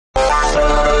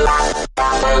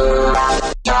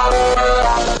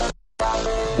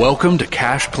Welcome to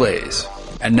Cash Plays,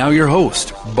 and now your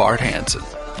host, Bart Hanson.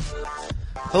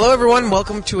 Hello everyone,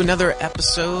 welcome to another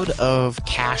episode of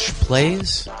Cash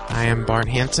Plays. I am Bart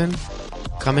Hanson,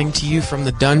 coming to you from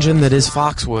the dungeon that is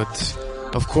Foxwoods.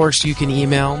 Of course, you can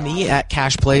email me at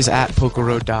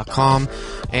cashplays@pokerroad.com,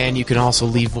 and you can also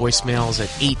leave voicemails at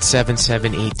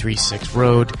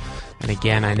 877-836-ROAD. And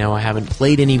again, I know I haven't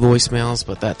played any voicemails,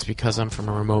 but that's because I'm from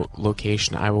a remote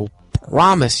location. I will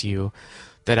promise you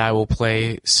that I will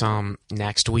play some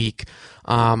next week.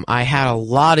 I had a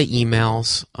lot of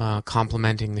emails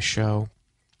complimenting the show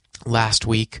last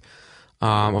week,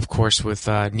 of course, with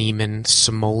Neiman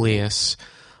Simoleus.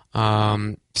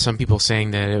 Some people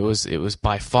saying that it was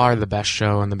by far the best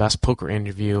show and the best poker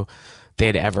interview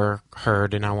they'd ever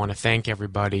heard, and I want to thank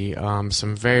everybody.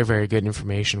 Some very, very good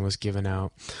information was given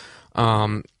out.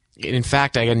 In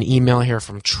fact, I got an email here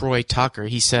from Troy Tucker.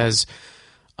 He says,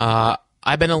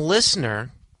 I've been a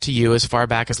listener to you as far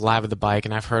back as Live at the Bike,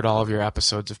 and I've heard all of your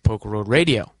episodes of Poker Road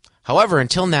Radio. However,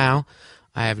 until now,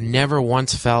 I have never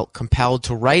once felt compelled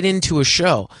to write into a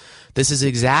show. This is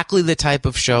exactly the type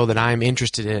of show that I am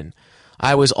interested in.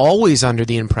 I was always under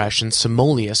the impression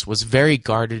Simoleus was very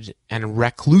guarded and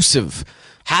reclusive.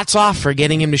 Hats off for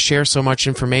getting him to share so much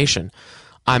information.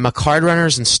 I'm a Card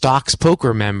Runners and Stocks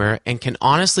Poker member and can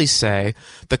honestly say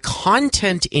the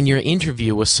content in your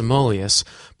interview with Simoleus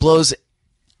blows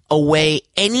away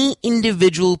any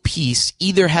individual piece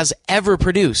either has ever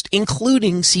produced,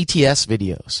 including CTS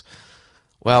videos.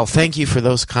 Well, thank you for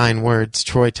those kind words,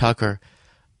 Troy Tucker.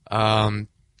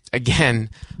 Again,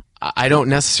 I don't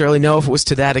necessarily know if it was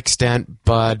to that extent,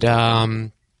 but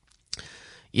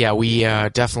yeah, we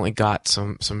definitely got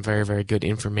some very, very good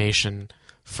information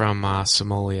from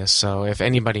Simoleus. So if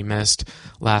anybody missed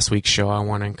last week's show, I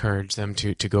want to encourage them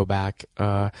to go back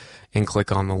and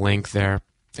click on the link there.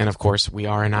 And of course, we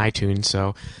are in iTunes,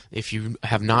 so if you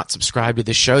have not subscribed to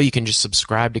the show, you can just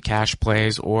subscribe to Cash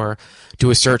Plays or do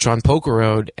a search on Poker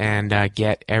Road and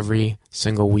get every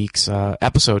single week's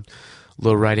episode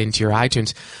load right into your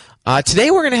iTunes. Today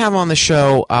we're going to have on the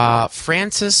show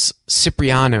Francis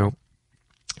Cipriano,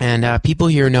 and people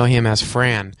here know him as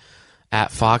Fran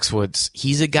at Foxwoods.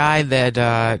 He's a guy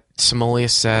that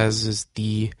Simoleus says is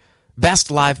the best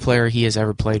live player he has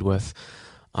ever played with.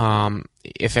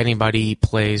 If anybody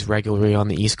plays regularly on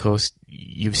the East Coast,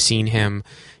 you've seen him.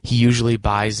 He usually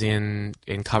buys in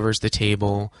and covers the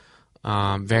table.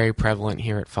 Very prevalent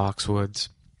here at Foxwoods.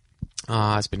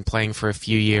 Has been playing for a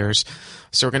few years.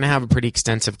 So we're going to have a pretty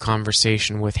extensive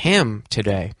conversation with him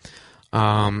today.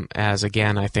 As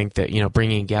again, I think that,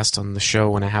 bringing a guest on the show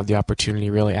when I have the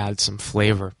opportunity really adds some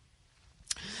flavor.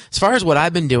 As far as what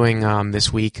I've been doing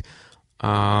this week,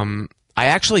 I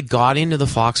actually got into the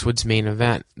Foxwoods main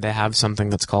event. They have something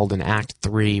that's called an Act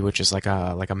 3, which is like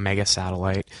a mega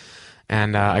satellite.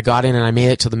 And I got in and I made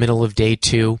it to the middle of day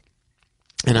 2.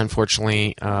 And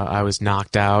unfortunately, I was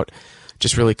knocked out.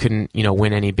 Just really couldn't,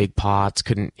 win any big pots,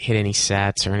 couldn't hit any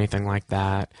sets or anything like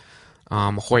that.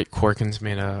 Hoyt Corkins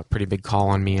made a pretty big call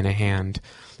on me in a hand.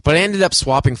 But I ended up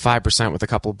swapping 5% with a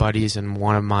couple of buddies, and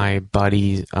one of my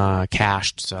buddies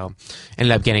cashed, so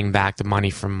ended up getting back the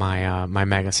money from my my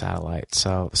mega satellite.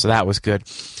 So that was good.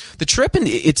 The trip in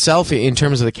itself, in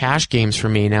terms of the cash games for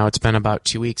me, now it's been about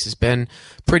 2 weeks, has been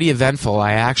pretty eventful.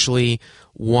 I actually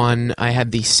won. I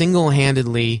had the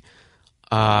single-handedly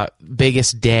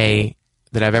biggest day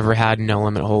that I've ever had in No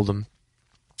Limit Hold'em,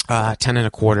 10 and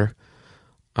a quarter.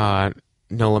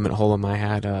 No Limit Hold'em, I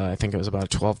had, I think it was about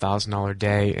a $12,000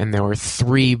 day, and there were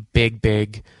 3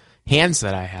 big hands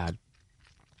that I had.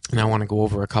 And I want to go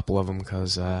over a couple of them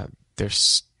because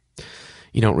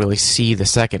you don't really see the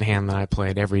second hand that I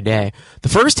played every day. The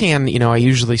first hand, I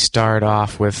usually start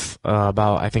off with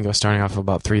I think I was starting off with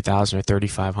about 3,000 or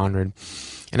 3,500.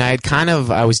 And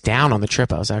I was down on the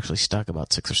trip. I was actually stuck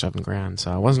about 6 or 7 grand,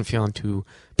 so I wasn't feeling too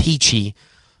peachy.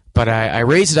 But I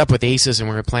raised it up with aces, and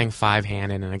we were playing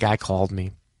 5-handed, and a guy called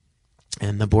me.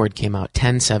 And the board came out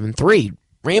 10-7-3,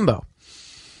 rainbow.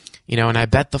 And I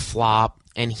bet the flop,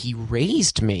 and he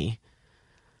raised me.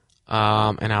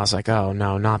 And I was like, oh,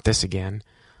 no, not this again.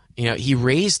 He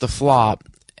raised the flop,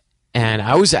 and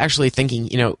I was actually thinking,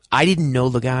 I didn't know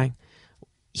the guy.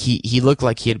 He looked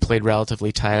like he had played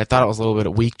relatively tight. I thought it was a little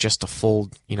bit weak just to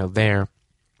fold, there.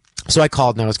 So I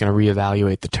called, and I was going to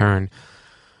reevaluate the turn.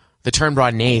 The turn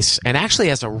brought an ace, and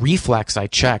actually as a reflex I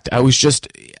checked. I was just,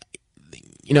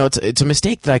 it's a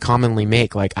mistake that I commonly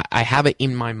make. Like, I have it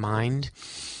in my mind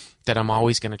that I'm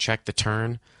always going to check the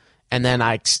turn, and then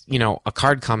a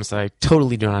card comes that I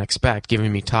totally do not expect,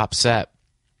 giving me top set.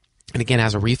 And again,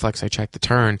 as a reflex, I check the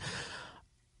turn.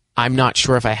 I'm not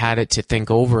sure if I had it to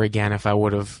think over again if I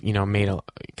would have, made a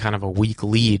kind of a weak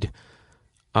lead.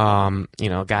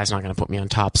 Guy's not going to put me on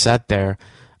top set there.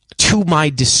 To my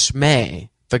dismay,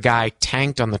 the guy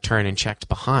tanked on the turn and checked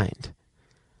behind.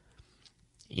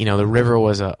 The river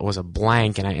was a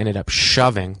blank, and I ended up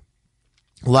shoving.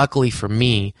 Luckily for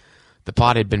me, the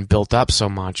pot had been built up so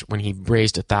much when he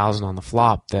raised 1,000 on the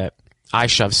flop that I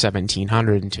shoved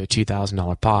 1,700 into a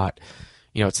 $2,000 pot.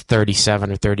 It's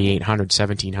 3,700 or 3,800,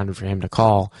 1,700 for him to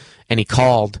call, and he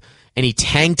called, and he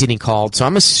tanked and he called. So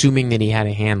I'm assuming that he had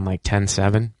a hand like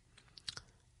 10-7.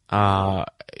 I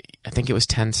think it was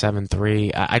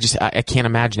 10-7-3. I can't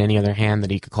imagine any other hand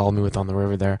that he could call me with on the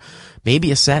river there.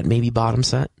 Maybe a set, maybe bottom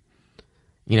set.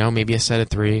 Maybe a set of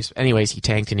threes. Anyways, he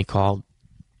tanked and he called.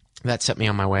 That set me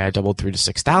on my way. I doubled through to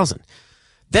 6,000.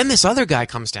 Then this other guy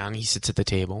comes down. He sits at the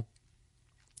table.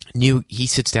 He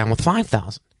sits down with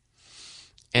 5,000.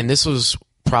 And this was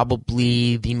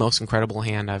probably the most incredible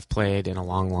hand I've played in a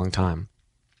long, long time.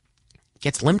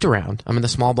 Gets limped around. I'm in the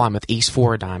small blind with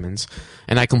ace-4 of diamonds,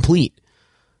 and I complete.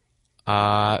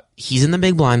 He's in the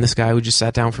big blind, this guy who just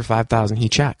sat down for 5,000. He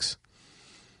checks.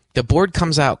 The board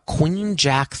comes out queen,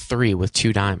 jack, 3 with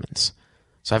 2 diamonds.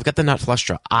 So I've got the nut flush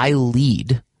draw. I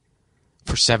lead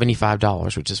for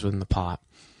 $75, which is within the pot.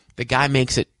 The guy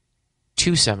makes it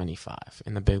 $275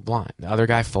 in the big blind. The other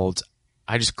guy folds.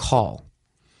 I just call.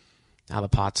 Now the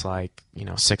pot's like,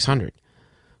 600.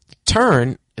 The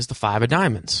turn is the 5 of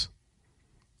diamonds.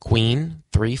 Queen,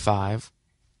 3-5,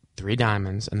 3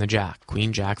 diamonds, and the jack.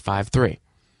 Queen, jack, 5-3.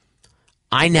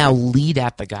 I now lead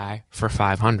at the guy for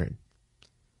 500.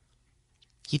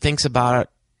 He thinks about it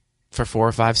for 4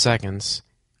 or 5 seconds,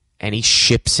 and he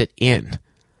ships it in.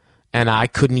 And I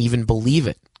couldn't even believe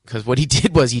it, because what he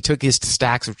did was he took his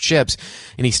stacks of chips,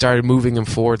 and he started moving them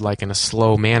forward like in a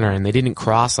slow manner, and they didn't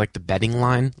cross like the betting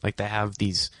line. Like they have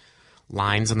these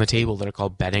lines on the table that are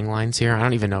called betting lines here. I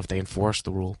don't even know if they enforce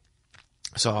the rule.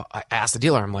 So I asked the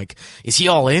dealer, I'm like, is he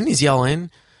all in? Is he all in?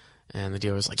 And the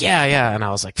dealer was like, yeah. And I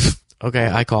was like, okay,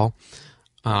 I call.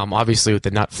 Obviously, with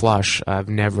the nut flush, I've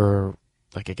never,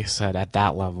 like I said, at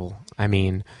that level. I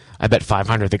mean, I bet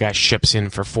 500. The guy ships in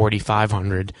for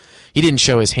 4,500. He didn't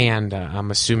show his hand. I'm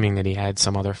assuming that he had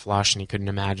some other flush, and he couldn't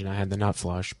imagine I had the nut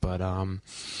flush. But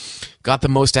got the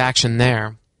most action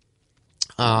there.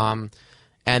 And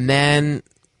then,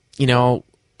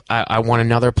 I won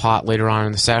another pot later on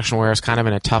in the session where I was kind of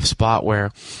in a tough spot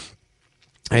where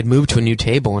I had moved to a new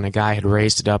table and a guy had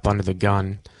raised it up under the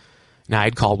gun. Now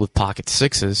I'd called with pocket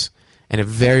sixes, and a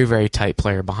very, very tight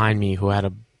player behind me who had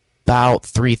about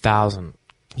 3,000,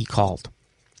 he called.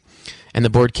 And the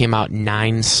board came out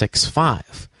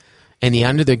 9-6-5. And the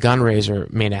under the gun raiser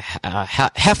made a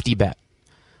hefty bet,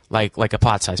 like a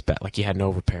pot-sized bet, like he had an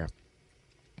overpair.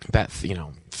 Bet,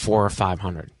 400 or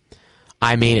 500.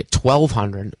 I made it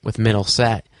 1,200 with middle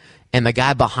set, and the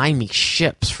guy behind me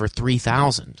ships for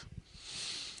 3,000.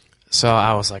 So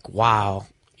I was like, wow.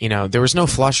 There was no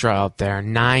flush draw out there.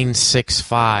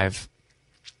 9-6-5.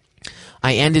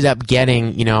 I ended up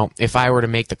getting, if I were to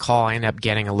make the call, I ended up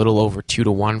getting a little over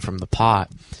 2-1 from the pot.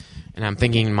 And I'm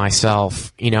thinking to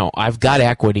myself, I've got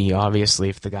equity, obviously,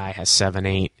 if the guy has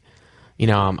 7-8.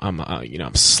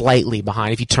 I'm slightly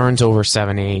behind. If he turns over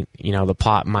 7-8, the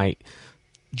pot might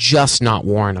just not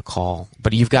warrant a call,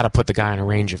 but you've got to put the guy in a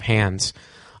range of hands.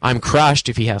 I'm crushed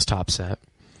if he has top set,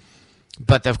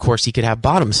 but of course he could have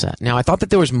bottom set. Now I thought that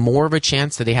there was more of a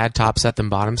chance that he had top set than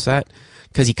bottom set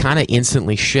because he kind of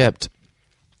instantly shipped,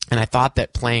 and I thought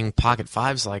that playing pocket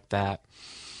fives like that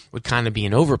would kind of be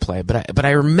an overplay. But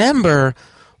I remember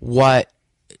what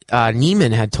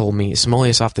Neiman had told me,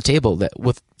 Simoleus off the table, that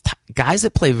with guys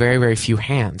that play very, very few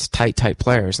hands, tight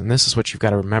players, and this is what you've got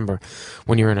to remember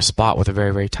when you're in a spot with a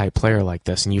very, very tight player like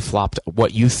this, and you flopped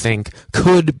what you think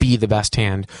could be the best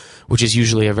hand, which is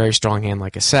usually a very strong hand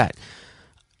like a set.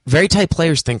 Very tight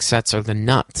players think sets are the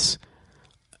nuts.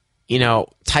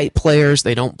 Tight players,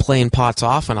 they don't play in pots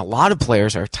often. A lot of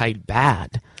players are tight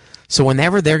bad. So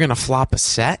whenever they're going to flop a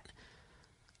set,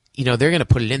 they're going to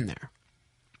put it in there.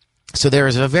 So there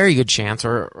is a very good chance,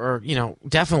 or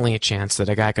definitely a chance that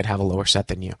a guy could have a lower set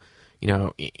than you.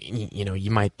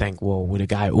 You might think, well, would a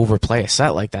guy overplay a set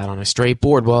like that on a straight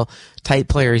board? Well, tight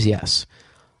players, yes.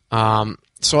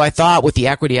 So I thought with the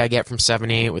equity I get from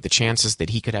 7-8, with the chances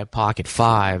that he could have pocket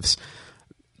fives,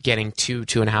 getting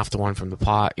 2.5-1 from the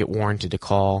pot, it warranted a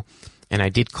call, and I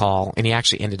did call, and he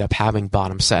actually ended up having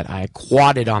bottom set. I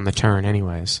quadded on the turn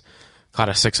anyways, caught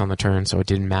a 6 on the turn, so it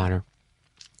didn't matter.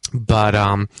 But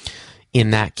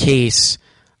in that case,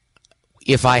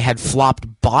 if I had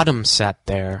flopped bottom set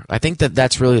there, I think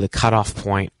that's really the cutoff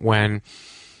point when,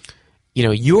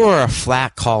 you're a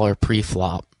flat caller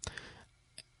pre-flop.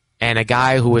 and a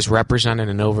guy who is representing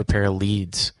an overpair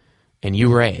leads, and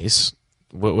you raise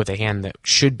with a hand that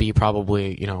should be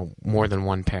probably, more than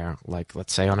one pair, like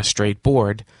let's say on a straight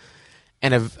board,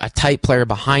 and a tight player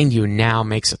behind you now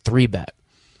makes a 3-bet.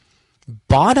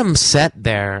 Bottom set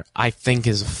there, I think,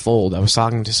 is a fold. I was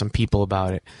talking to some people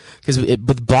about it, because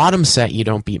with bottom set, you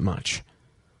don't beat much.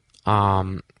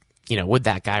 Would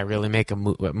that guy really make a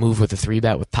move with a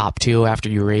 3-bet with top 2 after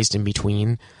you raised in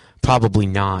between? Probably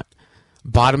not.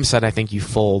 Bottom set, I think you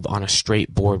fold on a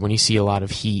straight board when you see a lot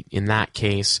of heat. In that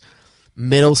case,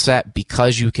 middle set,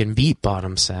 because you can beat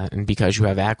bottom set and because you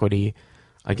have equity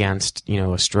against,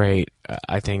 a straight,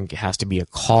 I think it has to be a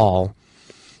call.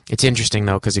 It's interesting,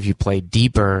 though, because if you play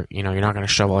deeper, you're not going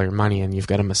to shove all your money in. You've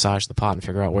got to massage the pot and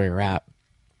figure out where you're at.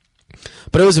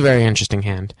 But it was a very interesting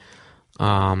hand.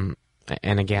 And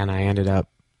again, I ended up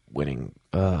winning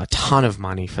a ton of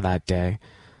money for that day.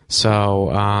 So,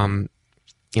 I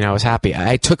was happy.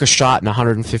 I took a shot in a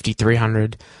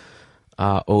 150-300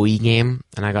 OE game,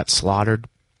 and I got slaughtered.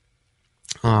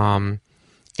 And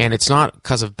it's not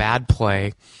because of bad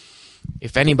play.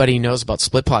 If anybody knows about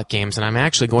split pot games, and I'm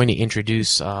actually going to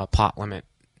introduce pot limit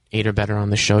 8 or better on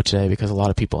the show today because a lot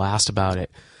of people asked about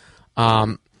it.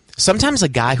 Sometimes a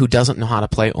guy who doesn't know how to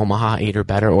play Omaha 8 or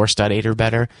better or stud 8 or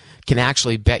better can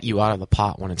actually bet you out of the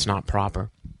pot when it's not proper.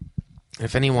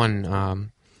 If anyone,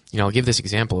 I'll give this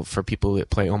example for people that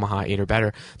play Omaha 8 or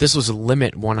better. This was a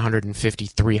limit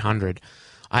 150-300.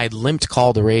 I had limped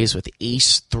call to raise with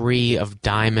ace-3 of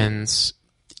diamonds,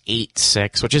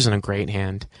 8-6, which isn't a great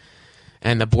hand.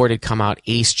 And the board had come out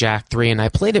ace-jack-3, and I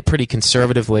played it pretty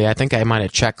conservatively. I think I might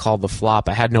have check-called the flop.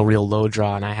 I had no real low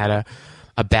draw, and I had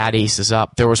a bad aces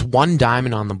up. There was one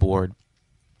diamond on the board.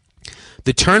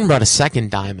 The turn brought a second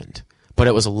diamond, but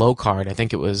it was a low card. I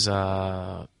think it was,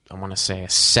 I want to say, a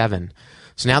 7.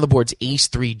 So now the board's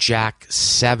ace-3,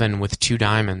 jack-7 with 2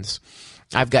 diamonds.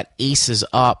 I've got aces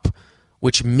up,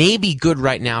 which may be good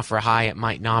right now for a high. It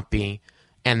might not be.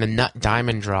 And the nut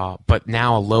diamond draw, but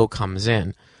now a low comes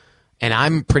in. And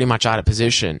I'm pretty much out of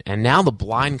position. And now the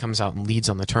blind comes out and leads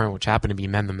on the turn, which happened to be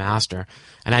Men the Master.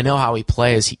 And I know how he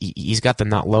plays. He's got the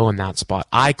nut low in that spot.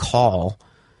 I call.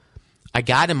 A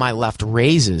guy to my left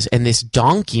raises, and this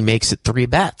donkey makes it 3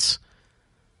 bets.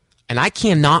 And I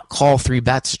cannot call 3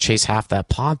 bets to chase half that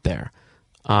pot there.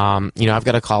 I've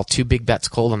got to call 2 big bets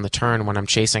cold on the turn when I'm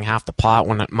chasing half the pot,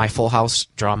 when my full house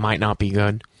draw might not be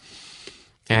good.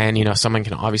 And, someone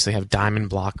can obviously have diamond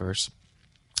blockers.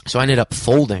 So I ended up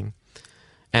folding.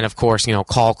 And, of course,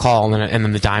 call, and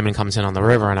then the diamond comes in on the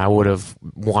river, and I would have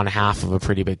won half of a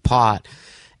pretty big pot.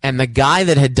 And the guy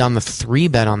that had done the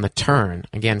 3-bet on the turn,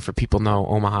 again, for people know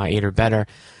Omaha 8 or better,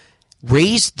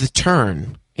 raised the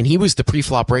turn, and he was the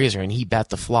pre-flop raiser, and he bet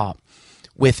the flop,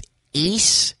 with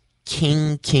ace,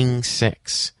 king, king,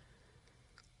 6.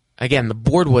 Again, the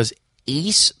board was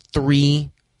ace,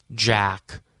 3,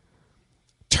 jack.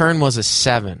 Turn was a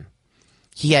 7.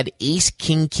 He had ace,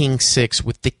 king, king, 6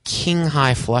 with the king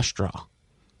high flush draw.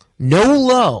 No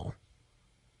low,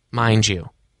 mind you,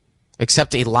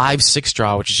 except a live 6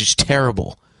 draw, which is just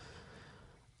terrible.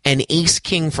 And ace,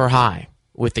 king for high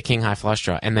with the king high flush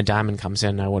draw. And the diamond comes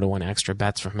in, and I would have won extra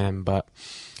bets from him. But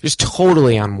just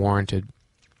totally unwarranted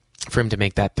for him to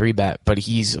make that 3-bet. But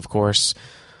he's, of course,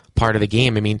 part of the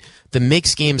game. I mean, the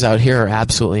mixed games out here are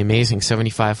absolutely amazing.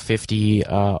 75-50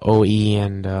 OE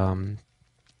and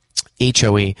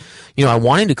HOE. I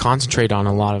wanted to concentrate on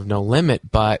a lot of no limit,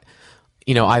 but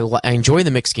I enjoy the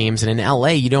mixed games, and in LA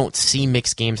you don't see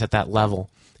mixed games at that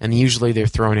level, and usually they're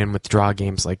thrown in with draw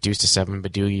games like Deuce to 7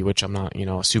 Badoogie, which I'm not a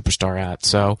superstar at.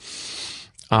 So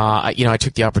I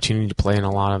took the opportunity to play in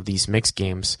a lot of these mixed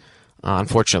games.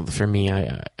 Unfortunately for me,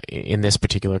 in this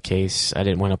particular case, I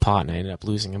didn't win a pot, and I ended up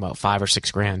losing about $5 or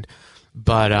 $6 grand.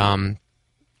 But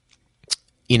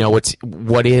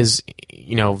what is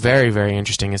very, very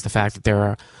interesting is the fact that there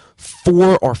are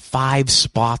 4 or 5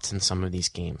 spots in some of these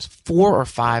games. 4 or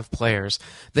 5 players.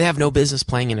 They have no business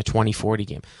playing in a 20-40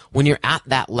 game. When you're at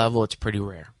that level, it's pretty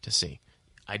rare to see.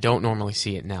 I don't normally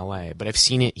see it in LA, but I've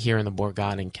seen it here in the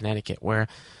Borgata in Connecticut, where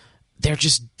they're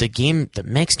just the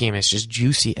mixed game is just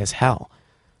juicy as hell.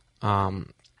 Sometimes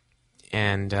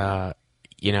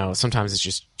it's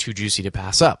just too juicy to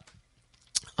pass up.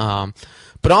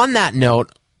 But on that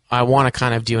note, I want to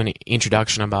kind of do an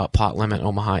introduction about pot limit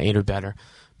Omaha 8 or better,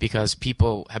 because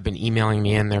people have been emailing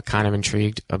me in. They're kind of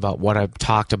intrigued about what I've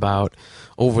talked about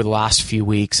over the last few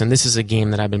weeks. And this is a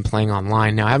game that I've been playing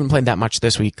online. Now, I haven't played that much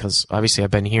this week because obviously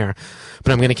I've been here,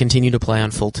 but I'm going to continue to play on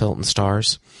Full Tilt and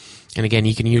Stars. And again,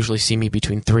 you can usually see me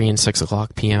between 3 and 6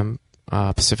 o'clock p.m.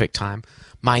 Pacific time.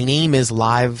 My name is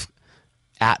live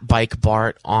at Bike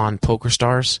Bart on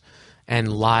PokerStars.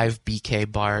 and live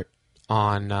BK Bart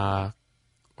on,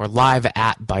 or live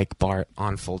at Bike Bart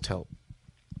on Full Tilt.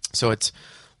 So it's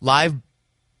live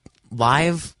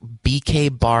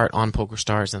BK Bart on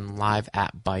PokerStars and live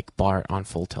at Bike Bart on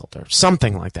Full Tilt, or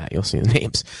something like that. You'll see the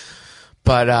names.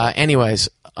 But anyways,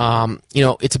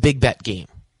 it's a big bet game.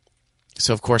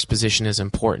 So, of course, position is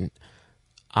important.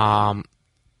 I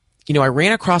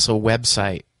ran across a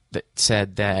website that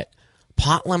said that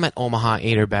pot limit Omaha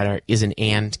 8 or better is an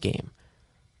and game.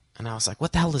 And I was like,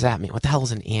 what the hell does that mean? What the hell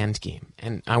is an and game?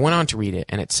 And I went on to read it,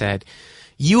 and it said,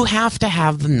 you have to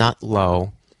have the nut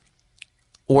low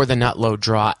or the nut low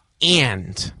draw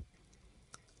and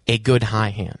a good high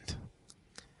hand.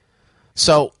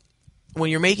 So when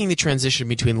you're making the transition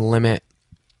between limit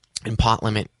and pot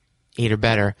limit 8 or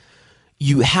better,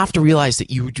 you have to realize that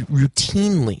you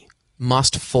routinely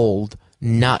must fold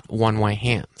nut one-way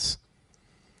hands.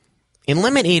 In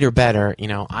limit 8 or better,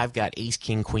 I've got ace,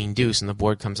 king, queen, deuce, and the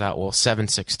board comes out, 7,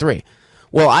 6, 3.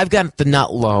 Well, I've got the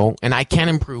nut low, and I can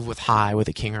improve with high with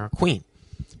a king or a queen.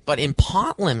 But in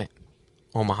pot limit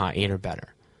Omaha 8 or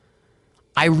better,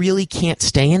 I really can't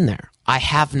stay in there. I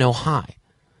have no high.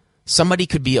 Somebody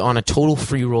could be on a total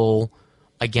free roll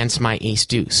against my ace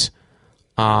deuce.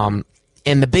 And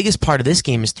the biggest part of this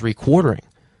game is three-quartering.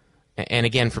 And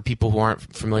again, for people who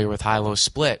aren't familiar with high-low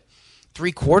split,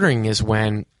 three-quartering is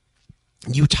when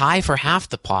you tie for half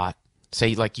the pot,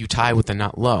 say like you tie with the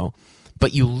nut low,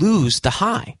 but you lose the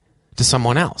high to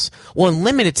someone else. Well, in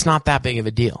limit, it's not that big of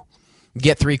a deal. You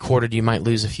get three-quartered, you might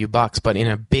lose a few bucks, but in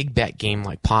a big bet game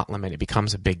like pot limit, it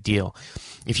becomes a big deal.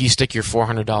 If you stick your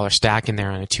 $400 stack in there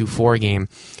on a 2-4 game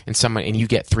and you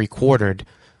get three-quartered,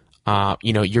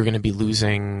 you're going to be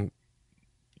losing,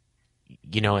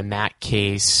 in that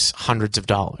case, hundreds of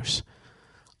dollars.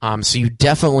 So you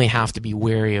definitely have to be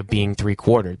wary of being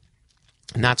three-quartered.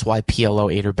 And that's why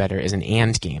PLO 8 or better is an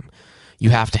and game.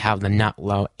 You have to have the nut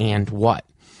low and what?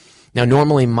 Now,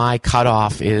 normally my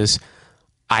cutoff is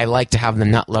I like to have the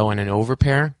nut low in an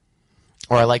overpair,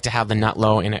 or I like to have the nut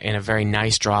low in a very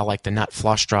nice draw, like the nut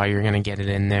flush draw. You're going to get it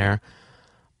in there.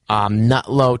 Nut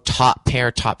low, top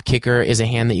pair, top kicker is a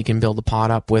hand that you can build a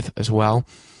pot up with as well.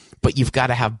 But you've got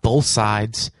to have both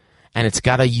sides, and it's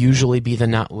got to usually be the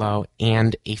nut low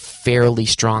and a fairly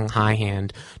strong high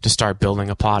hand to start building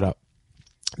a pot up.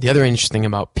 The other interesting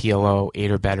about PLO 8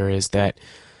 or better is that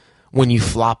when you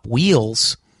flop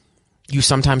wheels, you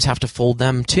sometimes have to fold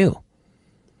them too.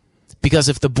 Because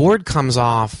if the board comes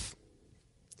off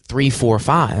 3, 4,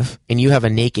 5, and you have a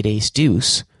naked ace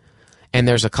deuce, and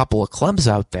there's a couple of clubs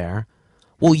out there,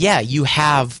 well, yeah, you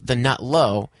have the nut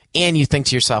low, and you think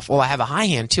to yourself, well, I have a high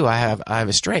hand too. I have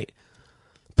a straight.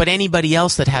 But anybody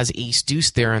else that has ace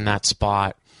deuce there in that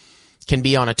spot can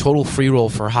be on a total free roll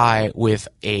for high with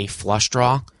a flush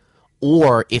draw,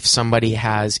 or if somebody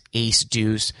has ace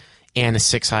deuce and a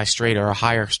 6 high straight or a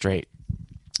higher straight.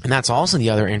 And that's also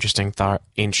the other interesting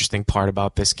part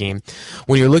about this game.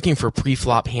 When you're looking for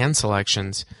pre-flop hand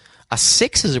selections, a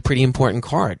 6 is a pretty important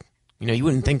card. You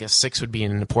wouldn't think a 6 would be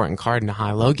an important card in a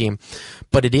high-low game,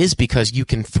 but it is because you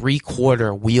can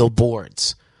three-quarter wheel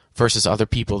boards versus other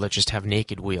people that just have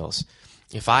naked wheels.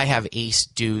 If I have ace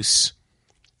deuce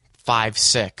 5,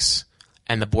 6,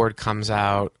 and the board comes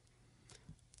out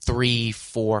 3,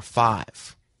 4,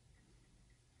 5,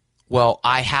 well,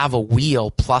 I have a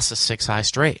wheel plus a 6 high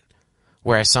straight.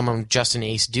 Whereas someone just an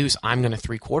ace deuce, I'm going to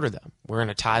three-quarter them. We're going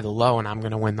to tie the low, and I'm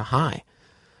going to win the high.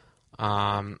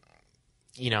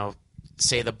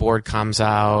 Say the board comes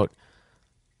out,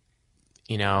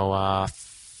 I'll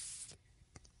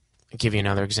give you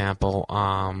another example.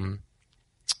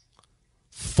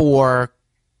 4,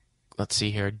 let's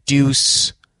see here,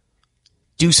 deuce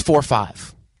 4,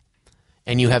 5,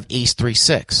 and you have ace 3,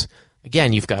 6.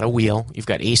 Again, you've got a wheel, you've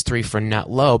got ace 3 for nut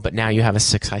low, but now you have a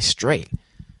 6 high straight.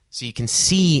 So you can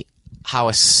see how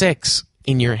a 6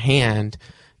 in your hand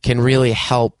can really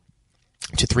help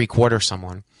to three-quarter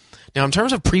someone. Now, in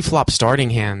terms of pre-flop starting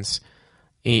hands,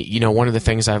 one of the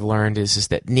things I've learned is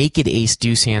that naked ace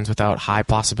deuce hands without high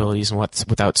possibilities and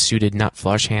without suited nut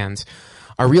flush hands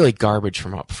are really garbage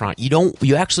from up front.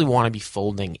 You actually want to be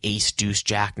folding ace deuce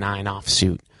jack 9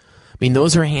 offsuit. I mean,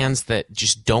 those are hands that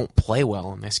just don't play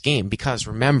well in this game because,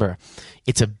 remember,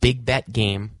 it's a big bet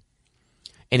game,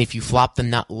 and if you flop the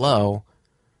nut low,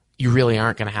 you really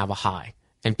aren't going to have a high,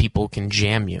 and people can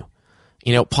jam you.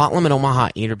 Pot limit Omaha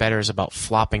 8 or better is about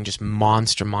flopping just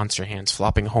monster hands,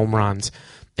 flopping home runs,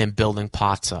 and building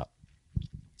pots up.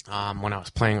 When I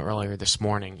was playing earlier this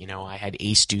morning, I had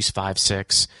ace deuce 5,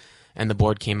 6, and the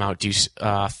board came out deuce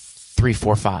 3,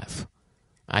 4, 5.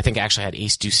 I think I actually had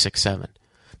ace deuce 6, 7.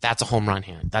 That's a home run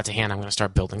hand. That's a hand I'm going to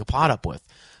start building a pot up with.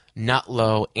 nut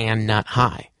low, and nut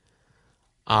high.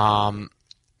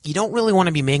 You don't really want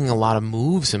to be making a lot of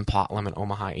moves in pot limit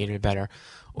Omaha 8 or better,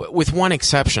 with one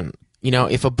exception.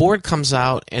 If a board comes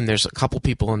out and there's a couple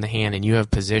people in the hand and you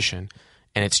have position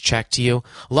and it's checked to you,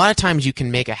 a lot of times you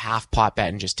can make a half pot bet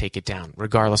and just take it down,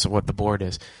 regardless of what the board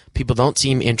is. People don't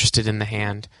seem interested in the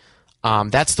hand.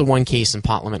 That's the one case in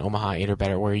pot limit Omaha 8 or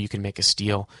better where you can make a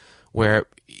steal, where,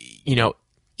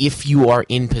 if you are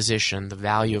in position, the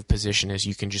value of position is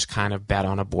you can just kind of bet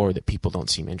on a board that people don't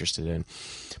seem interested in.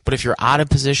 But if you're out of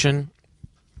position,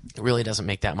 it really doesn't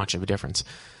make that much of a difference.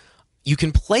 You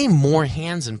can play more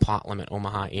hands in pot limit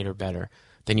Omaha 8 or better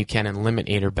than you can in limit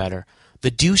 8 or better. The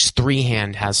deuce 3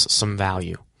 hand has some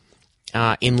value.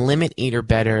 In limit 8 or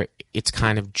better, it's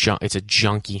kind of it's a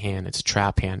junky hand, it's a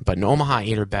trap hand. But in Omaha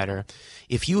 8 or better,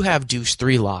 if you have deuce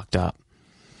 3 locked up,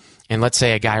 and let's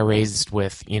say a guy raised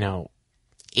with,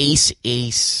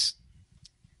 ace,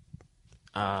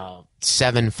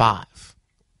 7-5,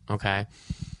 okay?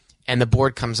 And the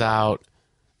board comes out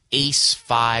ace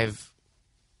 5,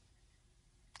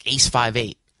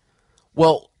 8.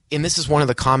 Well, and this is one of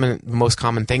the most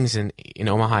common things in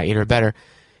Omaha 8 or better,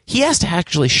 he has to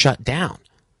actually shut down.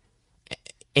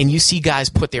 And you see guys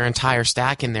put their entire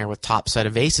stack in there with top set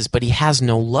of aces, but he has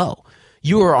no low.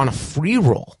 You are on a free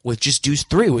roll with just deuce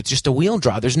 3, with just a wheel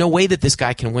draw. There's no way that this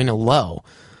guy can win a low.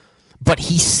 But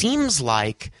he seems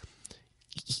like,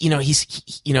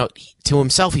 to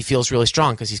himself he feels really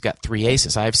strong because he's got 3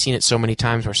 aces. I've seen it so many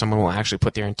times where someone will actually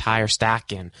put their entire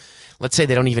stack in. Let's say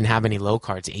they don't even have any low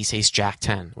cards, ace, ace, jack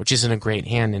 10, which isn't a great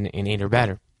hand in 8 or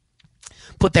better.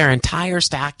 Put their entire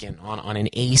stack in on an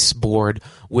ace board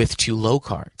with 2 low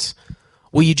cards.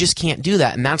 Well, you just can't do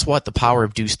that, and that's what the power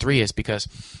of deuce 3 is, because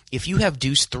if you have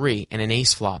deuce 3 and an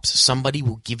ace flops, somebody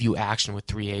will give you action with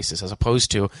 3 aces, as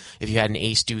opposed to if you had an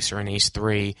ace deuce or an ace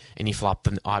 3 and you flopped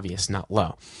the obvious nut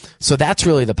low. So that's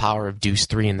really the power of deuce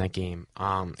 3 in that game,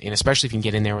 and especially if you can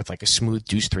get in there with like a smooth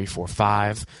deuce 3, 4,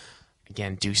 5,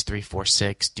 again, deuce 3, 4,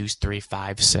 6, deuce 3,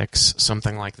 5, 6,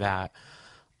 something like that,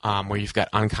 where you've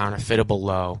got uncounterfeitable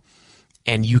low,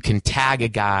 and you can tag a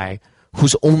guy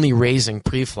who's only raising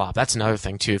pre-flop. That's another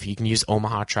thing, too. If you can use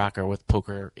Omaha Tracker with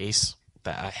Poker Ace,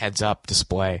 the heads-up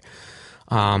display,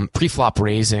 pre-flop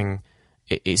raising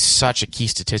is such a key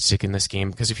statistic in this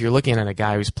game, because if you're looking at a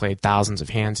guy who's played thousands of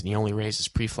hands and he only raises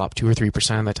pre-flop 2 or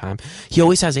 3% of the time, he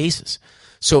always has aces.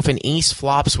 So if an ace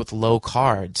flops with low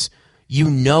cards, you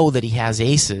know that he has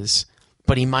aces,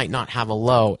 but he might not have a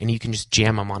low, and you can just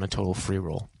jam him on a total free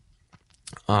roll.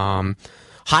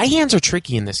 High hands are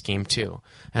tricky in this game, too.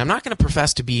 And I'm not going to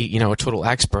profess to be, a total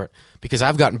expert, because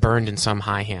I've gotten burned in some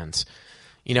high hands.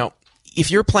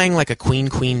 If you're playing like a queen,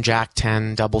 queen, jack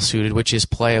 10 double suited, which is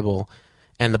playable,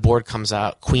 and the board comes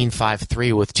out queen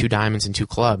 5-3 with 2 diamonds and 2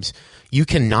 clubs, you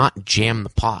cannot jam the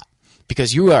pot,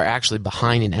 because you are actually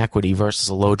behind in equity versus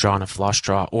a low draw and a flush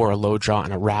draw, or a low draw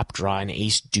and a wrap draw, an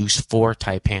ace deuce 4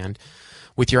 type hand.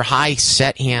 With your high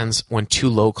set hands, when 2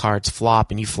 low cards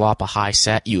flop and you flop a high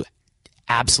set, you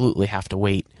absolutely have to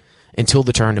wait until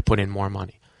the turn to put in more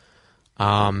money.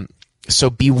 So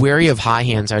be wary of high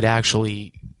hands. I'd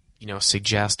actually,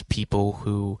 suggest people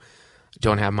who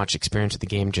don't have much experience with the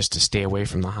game just to stay away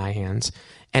from the high hands.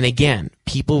 And again,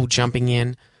 people jumping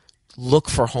in, look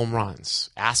for home runs.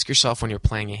 Ask yourself when you're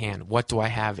playing a hand, what do I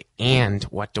have and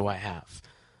what do I have?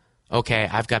 Okay,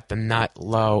 I've got the nut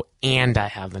low and I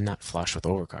have the nut flush with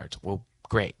overcards. Well,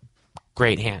 great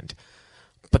hand.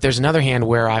 But there's another hand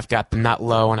where I've got the nut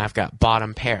low and I've got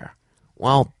bottom pair.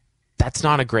 Well, that's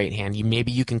not a great hand.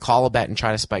 Maybe you can call a bet and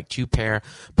try to spike 2 pair,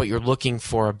 but you're looking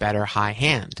for a better high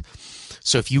hand.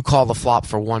 So if you call the flop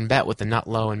for 1 bet with the nut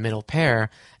low and middle pair,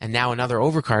 and now another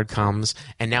overcard comes,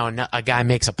 and now a guy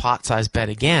makes a pot-sized bet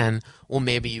again, well,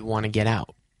 maybe you want to get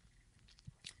out.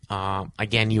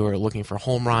 Again, you are looking for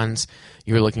home runs.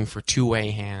 You're looking for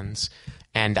two-way hands.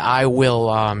 And I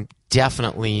will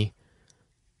definitely,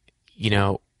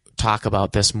 talk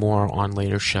about this more on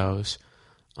later shows.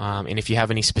 And if you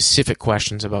have any specific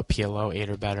questions about PLO8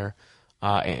 or better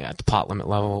at the pot limit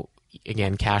level,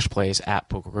 again,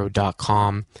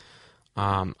 cashplays@pokerroad.com.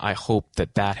 I hope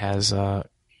that has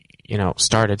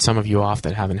started some of you off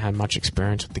that haven't had much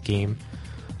experience with the game.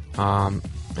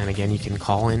 And again, you can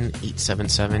call in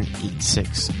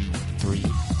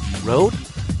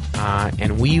 877-863-ROAD.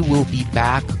 And we will be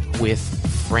back with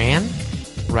Fran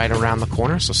right around the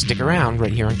corner, so stick around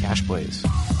right here on Cash Plays.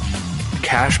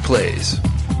 Cash Plays.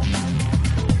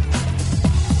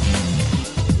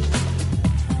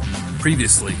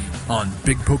 Previously on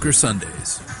Big Poker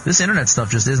Sundays. This internet stuff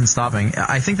just isn't stopping.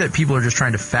 I think that people are just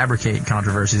trying to fabricate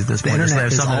controversies at this point. Just to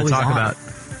have something to talk about.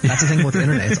 That's the thing with the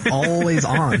internet. It's always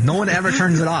on. No one ever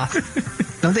turns it off.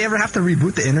 Don't they ever have to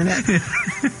reboot the internet?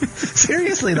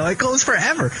 Seriously, though, it goes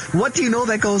forever. What do you know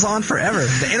that goes on forever?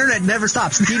 The internet never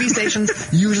stops. TV stations,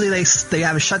 usually they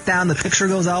have a shutdown, the picture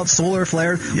goes out, solar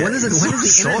flares. Yeah, when is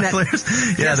the internet?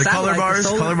 Flares. Yeah, the color bars,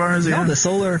 yeah. No, the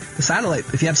satellite.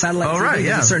 If you have satellite TV,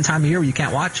 there's a certain time of year where you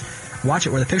can't watch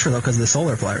it where the picture, though, because of the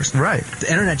solar flares. Right.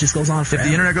 The internet just goes on forever. If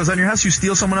the internet goes on your house, you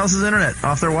steal someone else's internet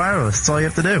off their wireless. That's all you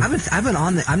have to do. I've been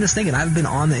on I'm just thinking, I've been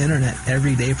on the internet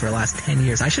every day for the last 10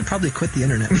 years. I should probably quit the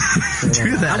internet. Do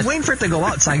that. I'm waiting for it to go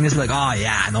out so I can just be like, oh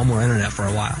yeah, no more internet for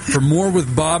a while. For more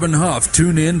with Bob and Huff,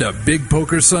 tune in to Big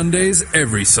Poker Sundays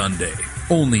every Sunday,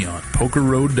 only on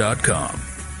PokerRoad.com.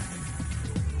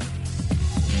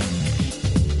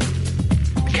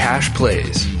 Cash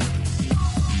Plays.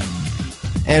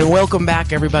 And welcome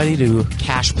back, everybody, to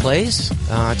Cash Plays.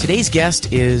 Today's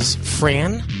guest is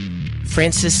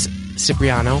Francis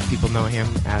Cipriano. People know him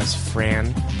as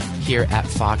Fran here at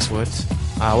Foxwoods.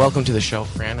 Welcome to the show,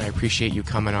 Fran. I appreciate you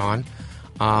coming on.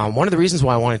 One of the reasons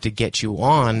why I wanted to get you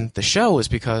on the show is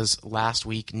because last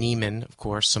week Neiman, of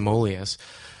course, Simolius,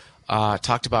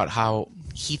 talked about how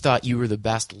he thought you were the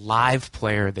best live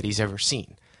player that he's ever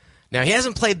seen. Now, he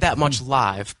hasn't played that much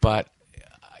live, but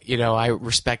I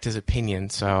respect his opinion,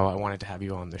 so I wanted to have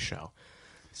you on the show.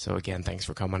 So again, thanks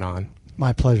for coming on.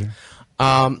 My pleasure.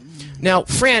 Now,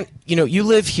 Fran, you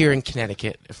live here in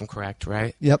Connecticut, if I'm correct,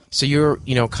 right? Yep. So you're,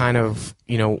 kind of,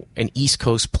 an East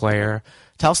Coast player.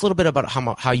 Tell us a little bit about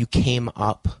how you came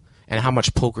up and how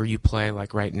much poker you play,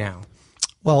 like right now.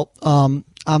 Well,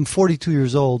 I'm 42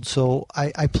 years old, so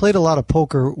I played a lot of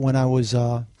poker when I was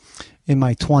in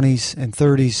my 20s and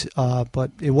 30s,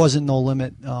 but it wasn't no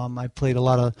limit. I played a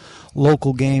lot of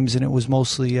local games, and it was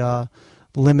mostly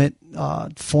limit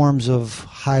forms of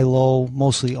high-low,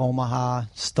 mostly Omaha,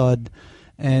 stud,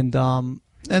 and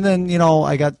then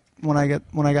when I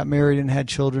got married and had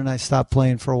children, I stopped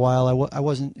playing for a while. I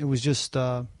wasn't. It was just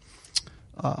I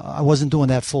wasn't doing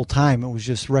that full time. It was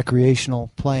just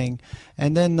recreational playing,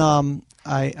 and then I'm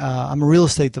a real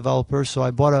estate developer, so I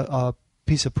bought a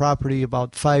piece of property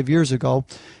about 5 years ago,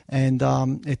 and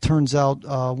it turns out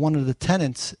one of the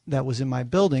tenants that was in my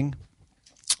building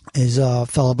is a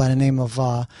fellow by the name of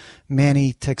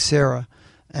Manny Texera,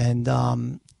 and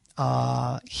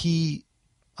he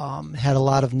had a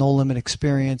lot of no-limit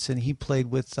experience, and he played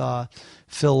with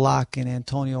Phil Locke and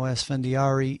Antonio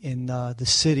Esfandiari in the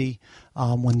city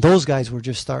when those guys were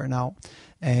just starting out.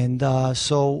 And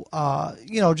so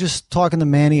just talking to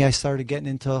Manny, I started getting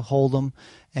into Hold'em.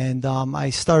 And I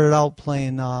started out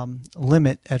playing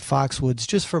limit at Foxwoods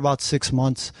just for about 6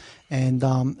 months, and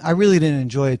I really didn't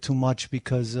enjoy it too much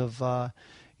because of the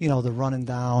running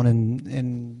down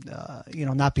and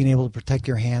not being able to protect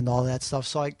your hand, all that stuff.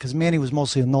 So because Manny was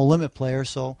mostly a no limit player,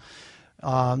 so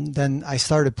then I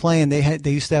started playing.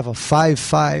 They used to have a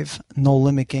 5-5 no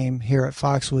limit game here at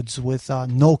Foxwoods with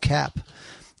no cap,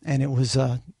 and it was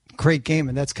a great game,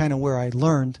 and that's kind of where I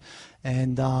learned.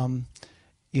 And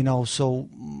so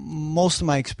most of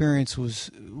my experience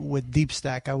was with deep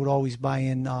stack. I would always buy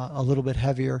in a little bit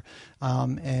heavier,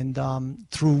 and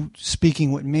through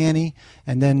speaking with Manny,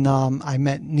 and then I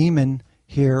met Neiman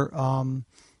here. I'm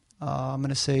going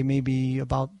to say maybe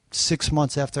about 6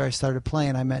 months after I started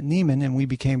playing, I met Neiman, and we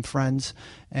became friends.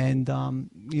 And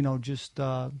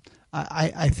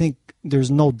I think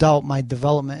there's no doubt my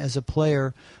development as a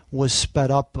player was sped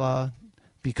up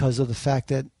because of the fact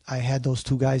that I had those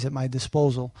two guys at my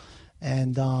disposal.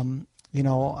 And,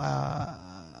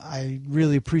 I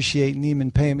really appreciate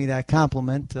Neiman paying me that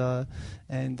compliment. I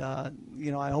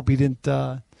hope he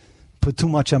didn't put too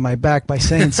much on my back by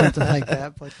saying something like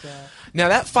that. But now,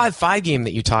 that 5-5 game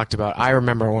that you talked about, I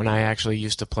remember when I actually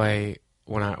used to play,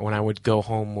 when I would go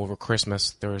home over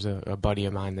Christmas, there was a buddy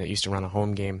of mine that used to run a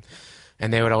home game.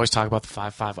 And they would always talk about the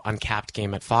 5-5 uncapped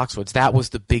game at Foxwoods. That was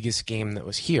the biggest game that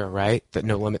was here, right? That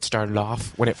No Limit started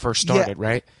off when it first started,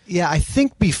 right? Yeah, I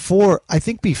think before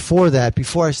that,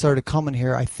 before I started coming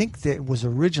here, I think that it was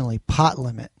originally Pot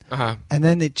Limit, and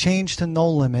then it changed to No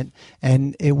Limit,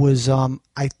 and it was I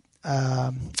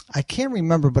can't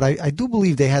remember, but I do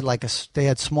believe they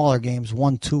had smaller games,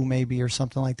 1-2 maybe or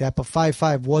something like that. But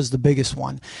 5-5 was the biggest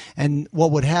one, and what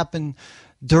would happen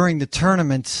during the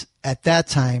tournaments at that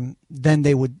time, then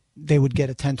they would get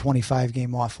a 10-25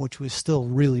 game off, which was still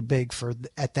really big for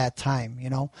at that time,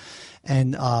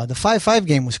 And the 5-5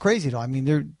 game was crazy, though. I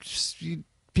mean,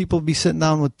 people would be sitting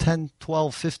down with 10,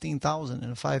 12, 15,000 in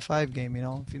a 5-5 game.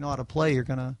 If you know how to play, you're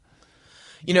gonna.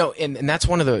 And that's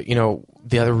one of the,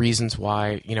 the other reasons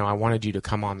why, I wanted you to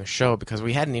come on the show, because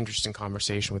we had an interesting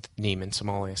conversation with Neiman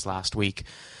Samolis last week.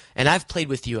 And I've played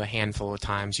with you a handful of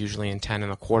times, usually in 10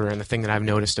 and a quarter. And the thing that I've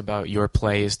noticed about your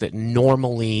play is that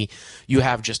normally you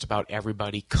have just about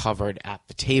everybody covered at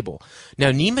the table.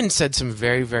 Now, Neiman said some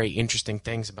very, very interesting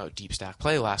things about deep stack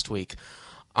play last week.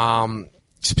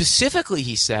 Specifically,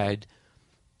 he said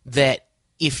that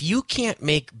if you can't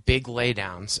make big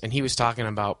laydowns, and he was talking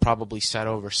about probably set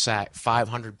over set,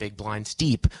 500 big blinds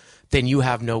deep, then you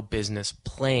have no business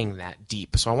playing that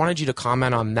deep. So I wanted you to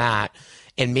comment on that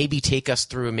and maybe take us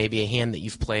through maybe a hand that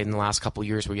you've played in the last couple of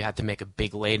years where you had to make a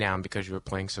big laydown because you were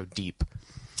playing so deep.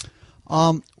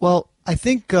 Well, I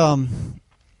think, when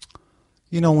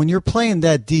you're playing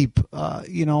that deep,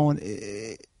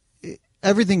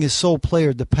 everything is so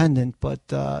player dependent, but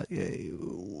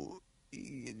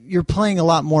you're playing a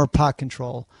lot more pot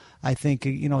control. I think,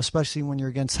 especially when you're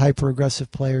against hyper-aggressive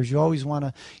players, you always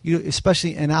want to,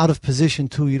 especially and out of position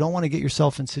too, you don't want to get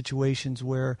yourself in situations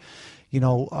where, you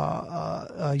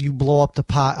blow up the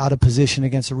pot out of position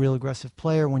against a real aggressive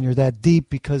player when you're that deep,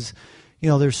 because,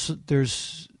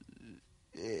 there's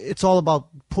it's all about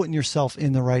putting yourself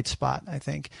in the right spot, I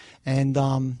think. And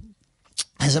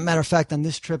as a matter of fact, on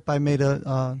this trip, I made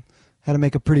had to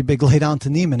make a pretty big laydown to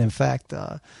Neiman. In fact,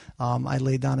 I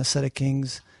laid down a set of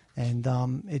kings, and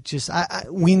it just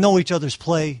we know each other's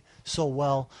play so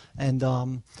well. And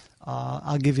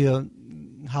I'll give you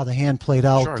how the hand played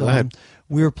out. Sure, go ahead.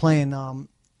 We were playing.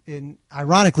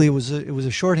 Ironically, it was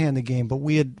a shorthanded game, but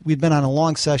we'd been on a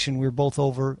long session. We were both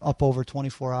up over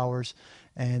 24 hours,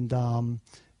 and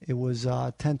it was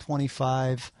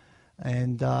 10:25.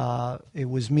 And it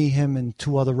was me, him, and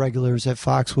two other regulars at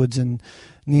Foxwoods, and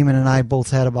Neiman and I both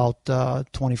had about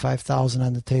 $25,000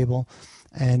 on the table,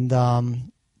 and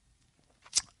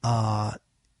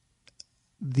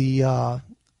the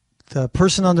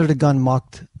person under the gun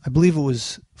mucked. I believe it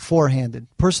was four-handed.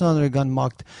 Person under the gun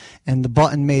mucked, and the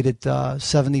button made it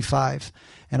 75.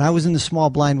 And I was in the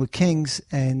small blind with kings,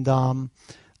 and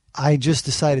I just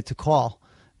decided to call,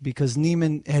 because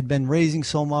Neiman had been raising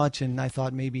so much, and I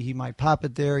thought maybe he might pop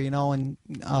it there, and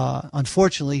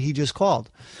unfortunately he just called.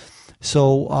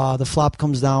 So the flop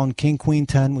comes down, king, queen,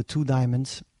 10 with two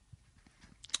diamonds,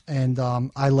 and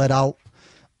I let out.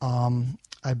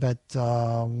 I bet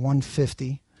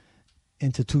 150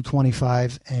 into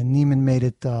 225, and Neiman made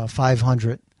it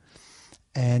 500.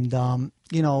 And,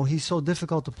 he's so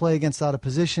difficult to play against out of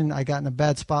position. I got in a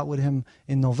bad spot with him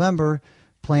in November,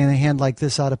 playing a hand like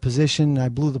this out of position. I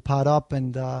blew the pot up,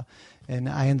 and I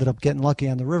ended up getting lucky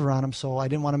on the river on him. So I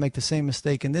didn't want to make the same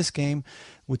mistake in this game.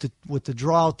 With the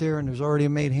draw out there, and there's already a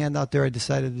made hand out there, I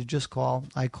decided to just call.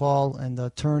 I call, and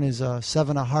the turn is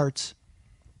 7 of hearts.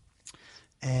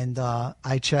 And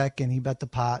I check, and he bet the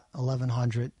pot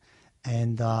 1,100.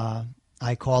 And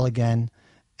I call again,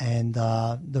 and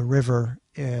the river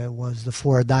was the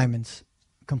 4 of diamonds,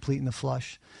 completing the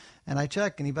flush. And I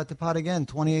check, and he bet the pot again,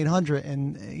 2,800.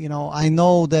 And, I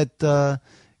know that,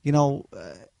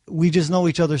 we just know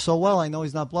each other so well. I know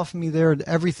he's not bluffing me there.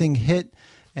 Everything hit.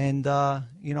 And, I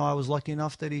was lucky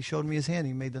enough that he showed me his hand.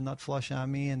 He made the nut flush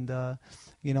on me. And,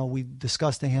 we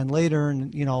discussed the hand later.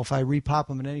 And, if I repop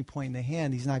him at any point in the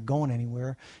hand, he's not going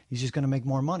anywhere. He's just going to make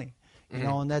more money.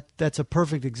 And that's a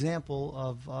perfect example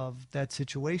of that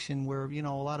situation where,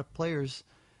 a lot of players,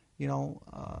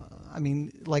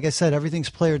 like I said, everything's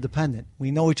player dependent.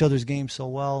 We know each other's game so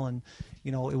well, and,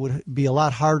 it would be a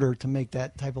lot harder to make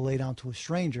that type of laydown to a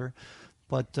stranger.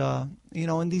 But,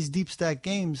 in these deep stack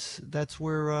games, that's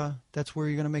where you're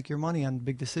going to make your money on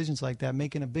big decisions like that.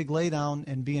 Making a big laydown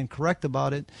and being correct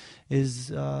about it is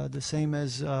the same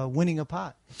as winning a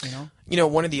pot,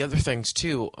 One of the other things,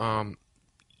 too,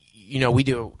 we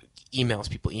do emails.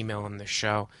 People email on this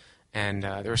show. And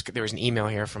there was an email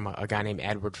here from a guy named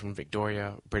Edward from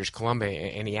Victoria, British Columbia,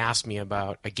 and he asked me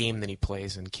about a game that he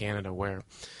plays in Canada where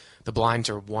the blinds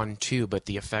are 1-2, but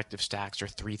the effective stacks are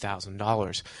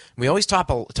 $3,000. We always talk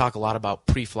a lot about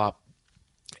pre-flop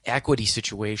equity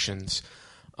situations,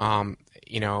 and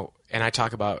I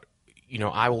talk about,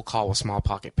 I will call with small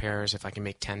pocket pairs if I can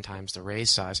make 10 times the raise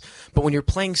size. But when you're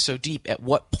playing so deep, at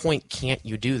what point can't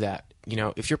you do that?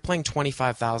 If you're playing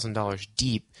 $25,000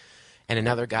 deep, and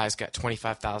another guy's got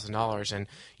 $25,000, and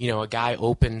a guy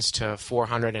opens to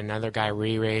 400, and another guy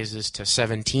re-raises to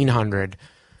 1,700.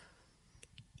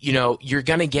 You're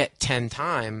gonna get 10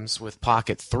 times with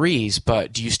pocket threes,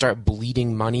 but do you start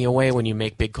bleeding money away when you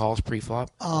make big calls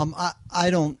pre-flop? I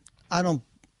don't.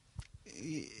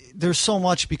 there's so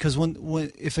much, because when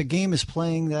if a game is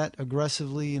playing that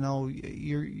aggressively,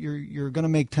 you're going to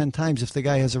make 10 times if the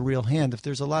guy has a real hand. If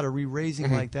there's a lot of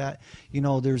re-raising like that,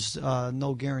 there's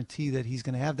no guarantee that he's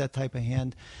going to have that type of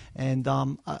hand. And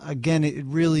again, it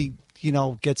really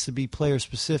gets to be player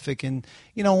specific. And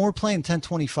when we're playing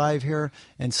 10-25 here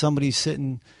and somebody's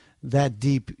sitting that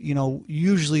deep,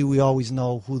 usually we always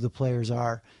know who the players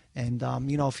are. And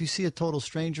if you see a total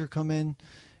stranger come in,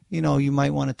 you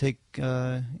might want to take,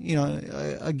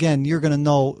 again, you're going to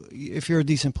know, if you're a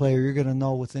decent player, you're going to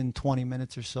know within 20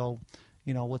 minutes or so,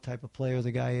 what type of player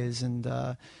the guy is. And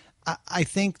I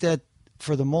think that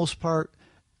for the most part,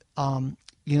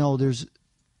 there's,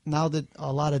 now that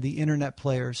a lot of the internet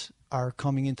players are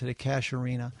coming into the cash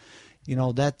arena,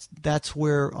 that's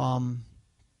where,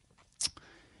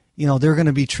 they're going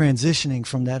to be transitioning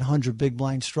from that 100 big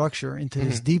blind structure into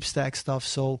this deep stack stuff.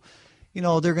 So,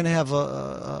 they're going to have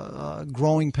a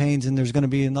growing pains, and there's going to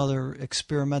be another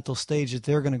experimental stage that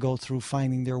they're going to go through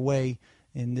finding their way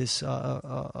in this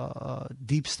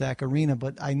deep stack arena.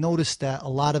 But I noticed that a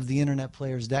lot of the internet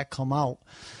players that come out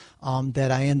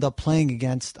that I end up playing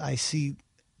against, I see,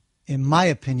 in my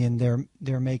opinion,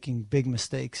 they're making big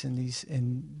mistakes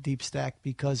in deep stack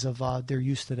because of they're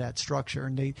used to that structure,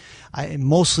 and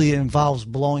mostly it involves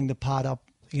blowing the pot up,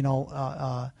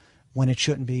 when it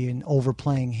shouldn't be, and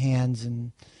overplaying hands,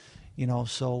 and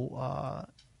so.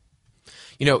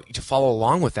 To follow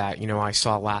along with that, I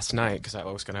saw last night, because I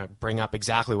was going to bring up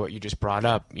exactly what you just brought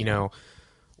up.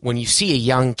 When you see a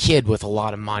young kid with a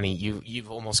lot of money,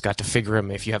 you've almost got to figure him,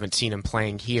 if you haven't seen him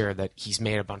playing here, that he's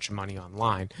made a bunch of money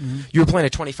online. Mm-hmm. You were playing a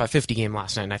 25-50 game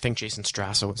last night, and I think Jason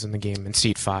Strassa was in the game in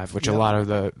seat 5, which a lot of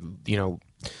the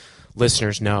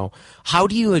listeners know. How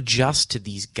do you adjust to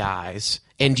these guys,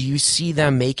 and do you see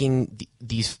them making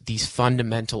these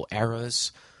fundamental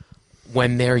errors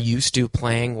when they're used to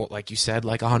playing, like you said,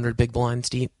 like 100 big blinds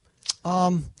deep?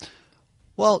 Well,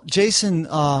 Jason's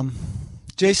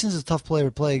a tough player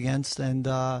to play against, and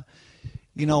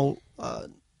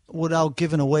without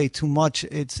giving away too much,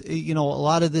 it's a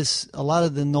lot of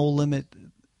the no limit.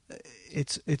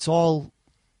 It's all,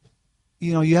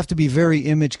 you have to be very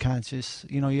image conscious.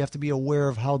 You have to be aware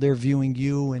of how they're viewing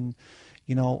you, and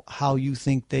how you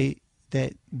think that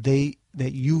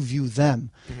you view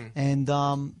them. Mm-hmm. And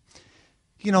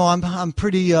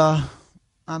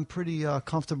I'm pretty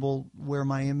comfortable where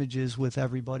my image is with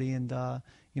everybody, and I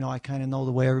kind of know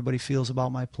the way everybody feels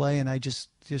about my play, and I just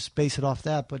base it off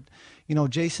that. But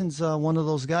Jason's one of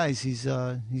those guys. He's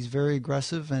very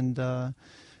aggressive, and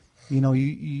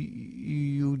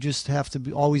you just have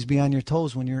to always be on your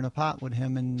toes when you're in a pot with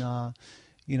him. And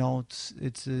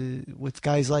it's with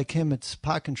guys like him, it's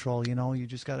pot control. You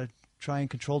just got to try and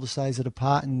control the size of the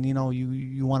pot, and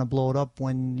you want to blow it up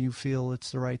when you feel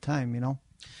it's the right time.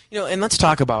 And let's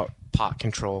talk about pot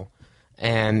control.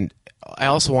 And I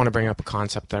also want to bring up a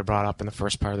concept that I brought up in the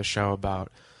first part of the show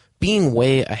about being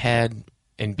way ahead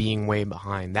and being way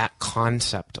behind. That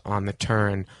concept on the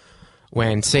turn,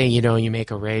 when, say, you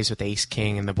make a raise with ace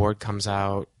king and the board comes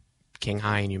out king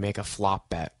high and you make a flop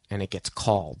bet and it gets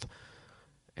called.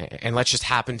 And let's just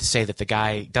happen to say that the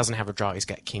guy doesn't have a draw, he's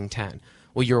got king 10.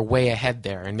 Well, you're way ahead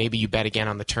there, and maybe you bet again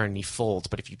on the turn and he folds.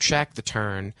 But if you check the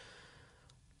turn,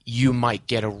 you might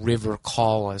get a river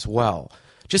call as well.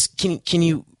 Just can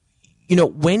you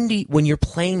when you're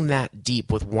playing that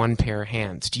deep with one pair of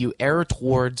hands, do you err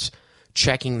towards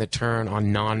checking the turn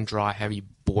on non-draw heavy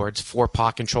boards for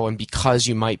pot control, and because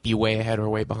you might be way ahead or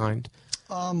way behind?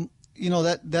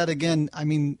 That again,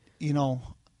 I'm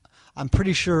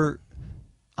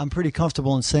pretty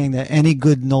comfortable in saying that any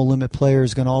good no-limit player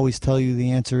is going to always tell you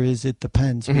the answer is it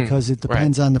depends, because it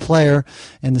depends on the player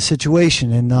and the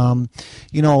situation. And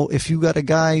if you got a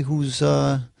guy who's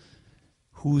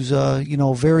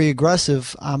very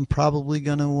aggressive, I'm probably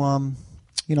going to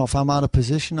if I'm out of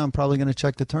position, I'm probably going to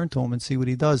check the turn to him and see what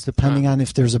he does, depending on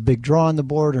if there's a big draw on the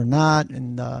board or not,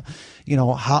 and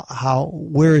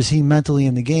where is he mentally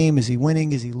in the game? Is he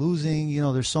winning? Is he losing?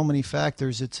 There's so many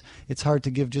factors. It's hard to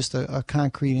give just a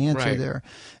concrete answer there.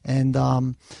 And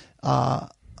but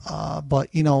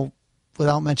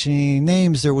without mentioning any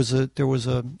names, there was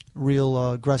a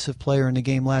real aggressive player in the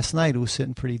game last night who was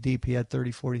sitting pretty deep. He had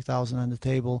 30,000-40,000 on the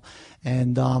table,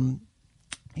 and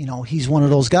he's one of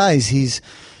those guys. He's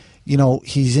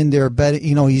in there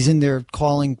betting. He's in there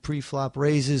calling pre-flop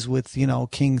raises with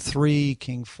king 3,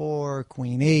 king 4,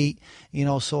 queen 8.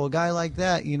 So a guy like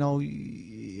that,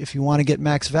 if you want to get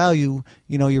max value,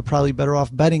 you're probably better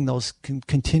off betting those,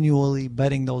 continually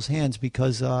betting those hands,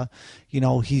 because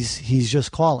he's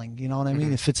just calling. You know what I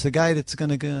mean? If it's the guy that's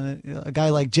a guy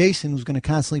like Jason who's going to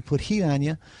constantly put heat on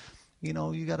you,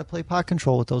 you got to play pot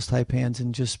control with those type hands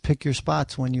and just pick your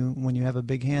spots when you have a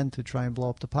big hand to try and blow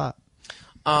up the pot.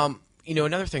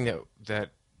 Another thing that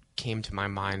came to my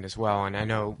mind as well, and I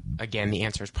know again the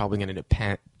answer is probably going to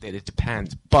depend. That it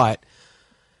depends, but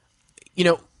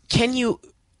can you,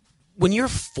 when you're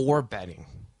 4-betting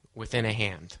within a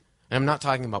hand, and I'm not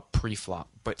talking about pre-flop,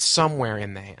 but somewhere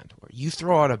in the hand where you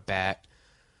throw out a bet,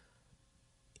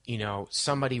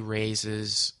 somebody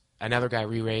raises, another guy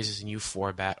re-raises, and you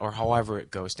 4-bet, or however it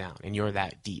goes down, and you're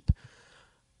that deep.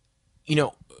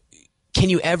 Can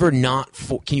you ever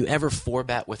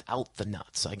 4-bet without the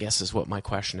nuts? I guess is what my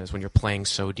question is when you're playing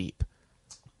so deep.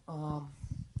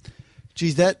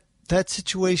 Geez, that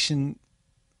situation,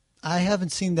 I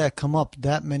haven't seen that come up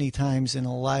that many times in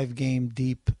a live game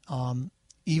deep.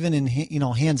 Even in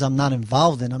hands I'm not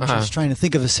involved in. I'm just trying to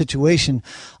think of a situation.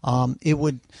 It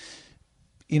would,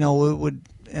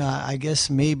 I guess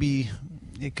maybe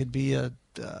it could be a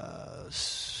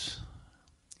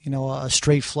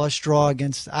straight flush draw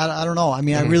against. I don't know. I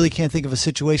mean, I really can't think of a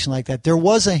situation like that. There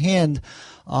was a hand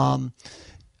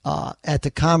at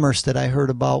the Commerce that I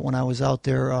heard about when I was out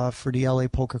there for the LA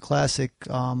Poker Classic.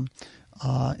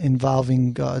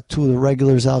 Involving two of the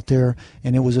regulars out there,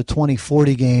 and it was a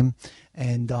 20-40 game,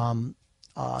 and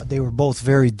they were both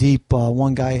very deep.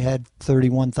 One guy had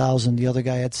 31,000, the other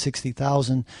guy had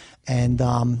 60,000, and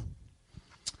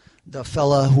the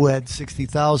fella who had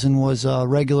 60,000 was a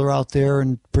regular out there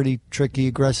and pretty tricky,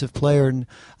 aggressive player, and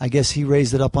I guess he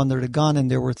raised it up under the gun,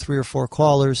 and there were 3 or 4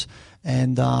 callers,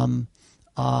 and the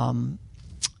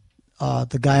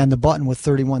guy on the button with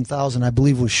 31,000, I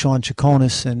believe, was Sean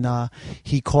Chaconis, and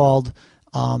he called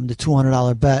the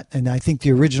 $200 bet. And I think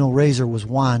the original raiser was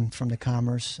Juan from the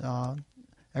Commerce.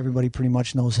 Everybody pretty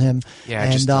much knows him. Yeah.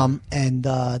 And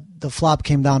the flop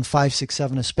came down 5, 6,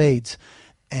 7 of spades,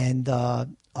 and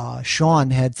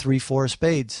Sean had 3, 4 of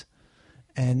spades.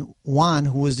 And Juan,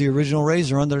 who was the original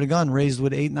raiser under the gun, raised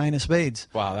with 8, 9 of spades.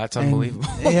 Wow, that's unbelievable.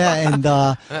 And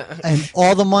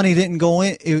all the money didn't go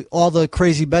in. All the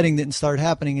crazy betting didn't start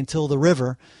happening until the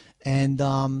river. And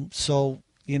so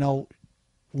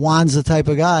Juan's the type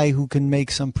of guy who can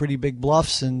make some pretty big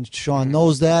bluffs, and Sean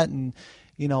knows that. And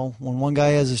when one guy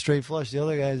has a straight flush, the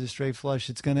other guy has a straight flush,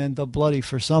 it's going to end up bloody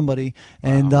for somebody.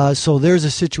 And so there's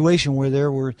a situation where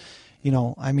there were.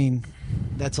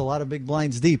 That's a lot of big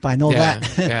blinds deep. I know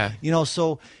that. Yeah.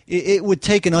 So it would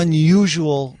take an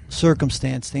unusual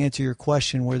circumstance to answer your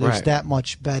question where there's that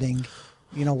much betting,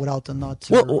 without the nuts.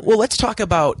 Well, let's talk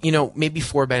about, maybe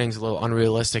 4-betting is a little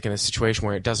unrealistic in a situation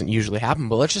where it doesn't usually happen,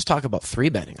 but let's just talk about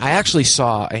 3-betting. I actually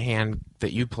saw a hand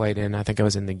that you played in, I think I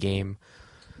was in the game,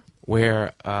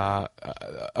 where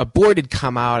a board had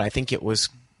come out. I think it was,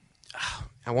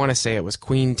 I want to say it was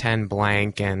Queen 10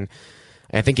 blank, and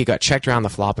I think he got checked around the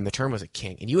flop, and the turn was a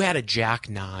king. And you had a Jack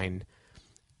 9,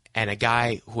 and a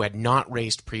guy who had not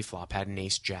raised pre-flop had an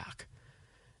Ace Jack.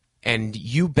 And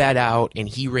you bet out, and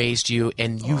he raised you,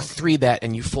 and you 3-bet,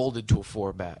 and you folded to a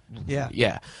 4-bet. Yeah.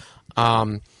 Yeah.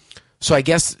 So I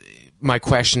guess my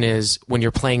question is, when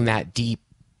you're playing that deep,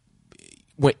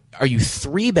 are you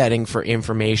 3-betting for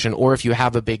information, or if you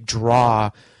have a big draw,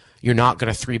 you're not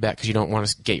going to 3-bet because you don't want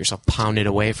to get yourself pounded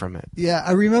away from it? Yeah,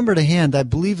 I remember the hand. I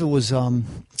believe it was an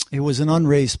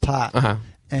unraised pot,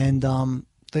 and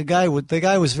the guy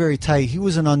was very tight. He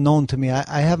was an unknown to me.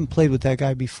 I haven't played with that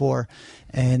guy before,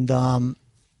 and I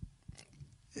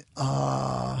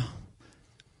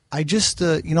just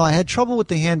I had trouble with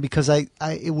the hand because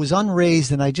it was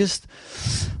unraised, and I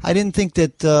didn't think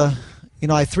that.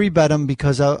 I 3-bet him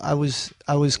because I was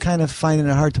kind of finding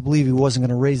it hard to believe he wasn't going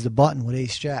to raise the button with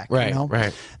Ace Jack. Right.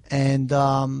 Right. And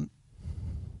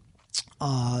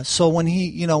so when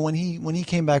he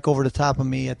came back over the top of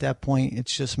me at that point,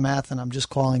 it's just math, and I'm just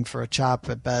calling for a chop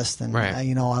at best. And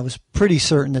I was pretty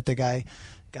certain that the guy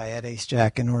had Ace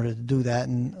Jack in order to do that,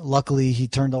 and luckily he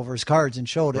turned over his cards and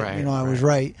showed it. I was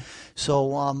right.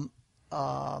 So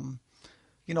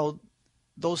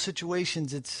those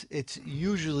situations, it's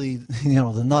usually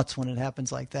the nuts when it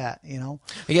happens like that.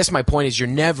 I guess my point is you're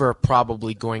never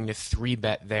probably going to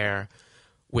 3-bet there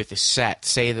with a set.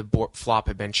 Say the flop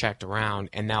had been checked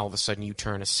around, and now all of a sudden you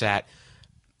turn a set.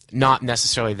 Not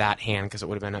necessarily that hand, because it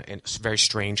would have been a very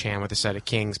strange hand with a set of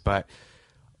kings, but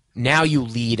now you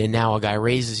lead, and now a guy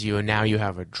raises you, and now you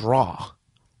have a draw,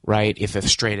 right? If a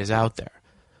straight is out there,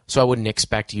 so I wouldn't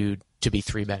expect you to be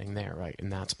 3-betting there, right, in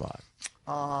that spot.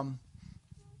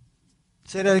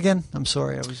 Say that again. I'm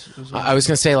sorry. I was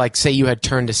going to say, say you had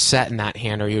turned a set in that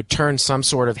hand, or you had turned some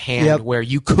sort of hand where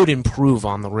you could improve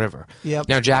on the river. Yep.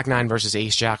 Now, Jack 9 versus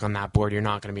Ace Jack on that board, you're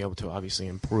not going to be able to obviously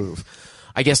improve.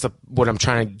 I guess what I'm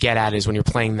trying to get at is when you're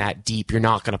playing that deep, you're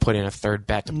not going to put in a third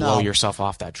bet to blow yourself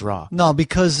off that draw. No,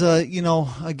 because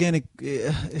again,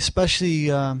 especially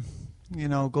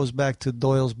it goes back to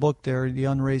Doyle's book there, the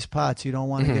unraised pots. You don't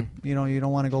want to get you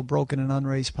don't want to go broke in an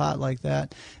unraised pot like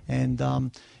that. And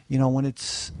when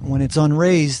it's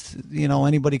unraised,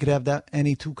 anybody could have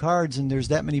any two cards, and there's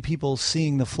that many people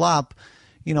seeing the flop.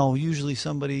 Usually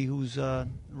somebody who's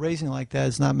raising like that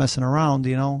is not messing around.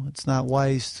 It's not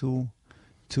wise to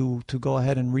go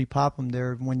ahead and repop them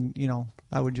there when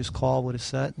I would just call with a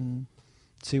set and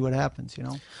see what happens.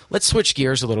 Let's switch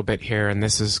gears a little bit here, and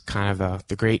this is kind of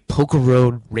the great Poker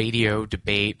Road radio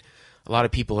debate. A lot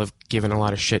of people have given a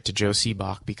lot of shit to Joe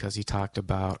Seebach because he talked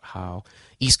about how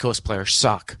East Coast players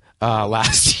suck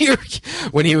last year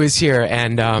when he was here.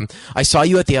 And I saw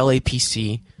you at the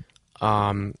LAPC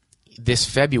this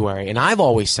February, and I've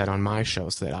always said on my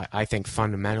shows that I think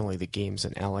fundamentally the games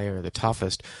in LA are the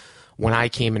toughest. When I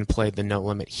came and played the No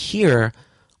Limit here,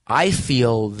 I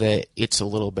feel that it's a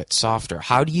little bit softer.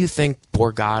 How do you think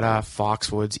Borgata,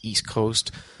 Foxwoods, East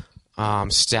Coast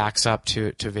stacks up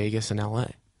to Vegas and LA?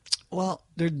 Well,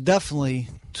 there's definitely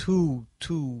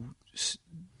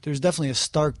there's definitely a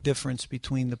stark difference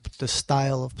between the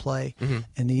style of play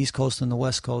in the East Coast and the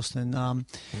West Coast, and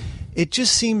it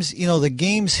just seems the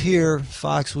games here,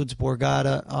 Foxwoods,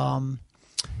 Borgata,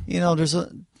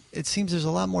 it seems there's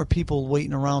a lot more people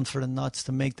waiting around for the nuts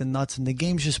to make the nuts, and the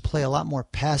games just play a lot more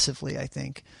passively, I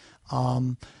think.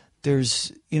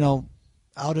 There's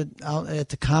out at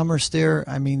the Commerce there,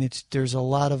 I mean,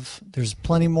 there's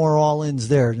plenty more all-ins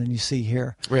there than you see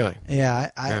here. Really? Yeah,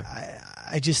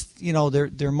 I just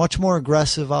they're much more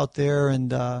aggressive out there,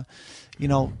 and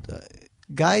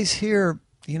guys here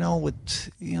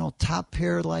with top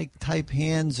pair like type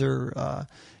hands or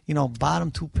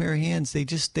bottom two pair hands,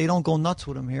 they don't go nuts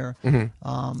with them here.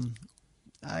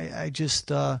 I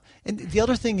just and the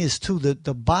other thing is too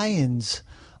the buy-ins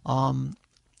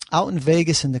out in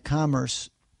Vegas and the Commerce,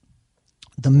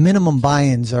 the minimum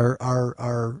buy-ins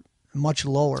are much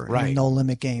lower in no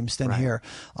limit games than here.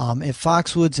 At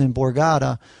Foxwoods and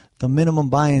Borgata, the minimum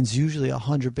buy-in's usually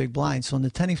 100 big blinds. So in the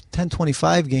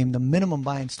 10-25 game, the minimum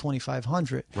buy-in's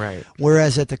 2,500. Right.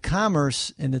 Whereas at the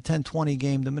Commerce in the 10-20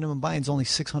 game, the minimum buy-in's only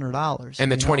 $600.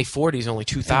 And the 20-40 is only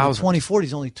 $2,000. The 20-40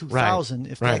 is only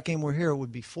 $2,000. If that game were here, it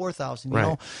would be $4,000. You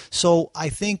know. So I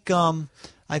think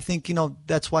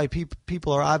that's why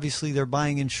people are obviously they're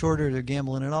buying in shorter, they're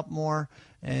gambling it up more,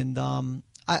 and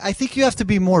I think you have to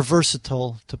be more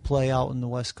versatile to play out in the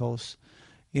West Coast.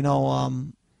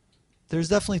 There's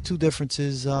definitely two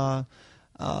differences. The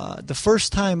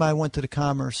first time I went to the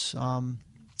Commerce,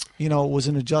 it was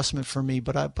an adjustment for me,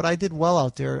 but I did well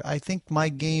out there. I think my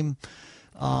game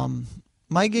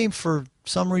for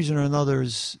some reason or another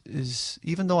is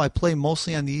even though I play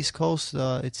mostly on the East Coast,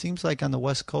 it seems like on the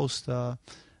West Coast,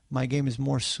 my game is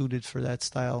more suited for that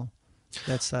style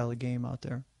of game out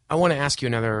there. I want to ask you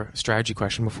another strategy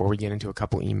question before we get into a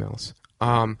couple emails.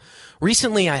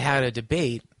 Recently, I had a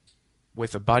debate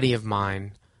with a buddy of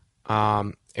mine,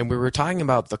 and we were talking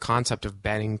about the concept of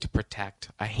betting to protect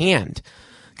a hand,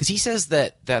 because he says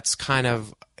that that's kind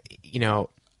of,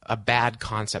 a bad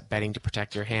concept, betting to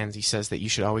protect your hands. He says that you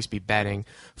should always be betting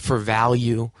for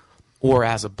value or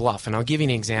as a bluff. And I'll give you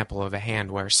an example of a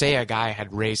hand where, say, a guy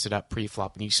had raised it up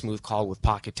pre-flop and you smooth called with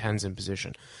pocket tens in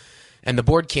position, and the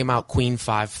board came out queen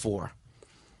 5-4.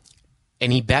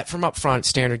 And he bet from up front,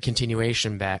 standard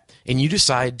continuation bet, and you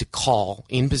decide to call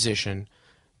in position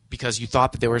because you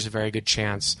thought that there was a very good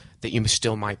chance that you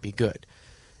still might be good.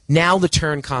 Now the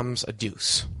turn comes a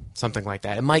deuce, something like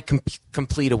that. It might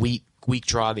complete a weak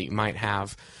draw that you might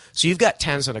have. So you've got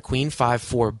tens on a queen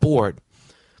 5-4 board.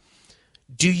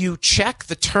 Do you check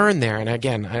the turn there? And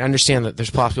again, I understand that there's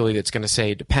a possibility that's going to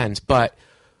say it depends, but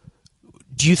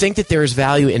do you think that there is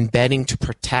value in betting to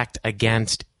protect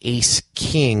against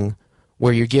ace-king,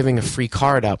 where you're giving a free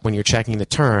card up when you're checking the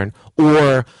turn,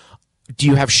 or do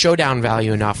you have showdown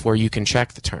value enough where you can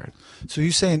check the turn? So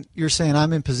you're saying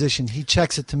I'm in position. He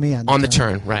checks it to me on the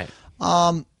turn, right?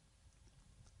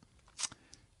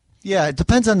 Yeah, it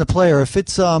depends on the player. If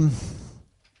it's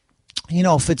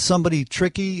if it's somebody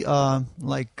tricky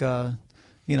like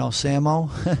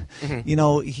Samo,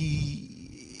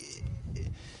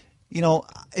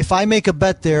 if I make a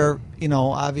bet there,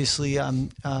 obviously I'm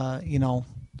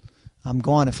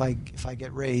gone if I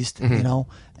get raised,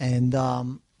 and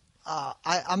I'm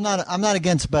not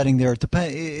against betting there.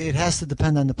 It has to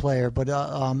depend on the player, but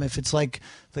if it's like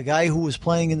the guy who was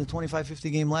playing in the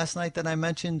 25-50 game last night that I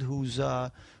mentioned, who's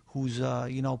who's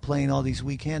playing all these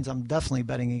weak hands, I'm definitely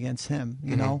betting against him.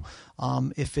 You know,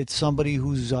 if it's somebody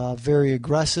who's very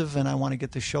aggressive and I want to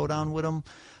get the showdown with him,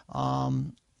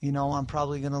 I'm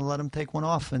probably going to let him take one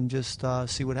off and just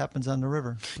see what happens on the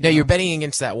river. You're betting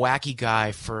against that wacky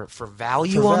guy for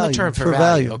value on the turn. For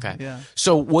value. Okay. Yeah.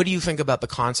 So what do you think about the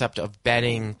concept of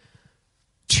betting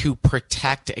to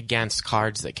protect against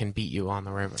cards that can beat you on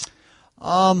the river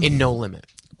in no limit?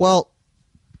 Well,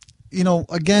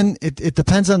 again, it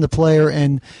depends on the player,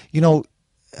 and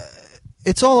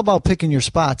it's all about picking your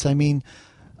spots. I mean,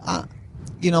 I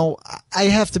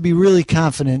have to be really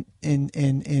confident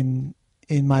in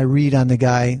my read on the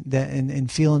guy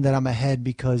and feeling that I'm ahead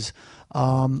because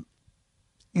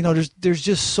there's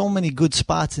just so many good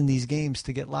spots in these games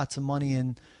to get lots of money,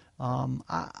 and I'm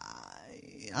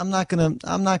not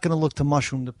gonna look to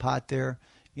mushroom the pot there.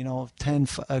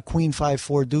 Queen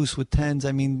 5-4 deuce with tens.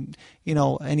 I mean,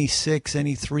 any 6,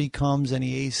 any 3 comes,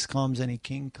 any ace comes, any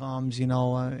king comes.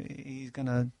 He's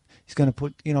gonna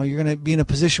put. You're gonna be in a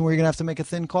position where you're gonna have to make a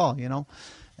thin call.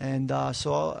 And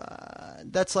so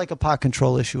that's like a pot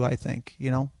control issue, I think.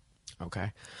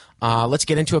 Okay. Let's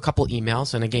get into a couple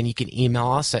emails, and again, you can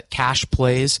email us at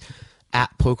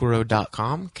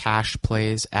cashplays@pokerroad.com.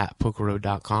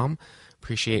 Cashplays@pokerroad.com.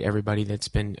 Appreciate everybody that's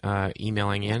been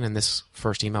emailing in, and this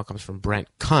first email comes from Brent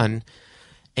Kunn,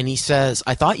 and he says,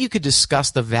 I thought you could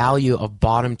discuss the value of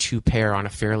bottom 2 pair on a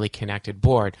fairly connected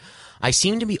board. I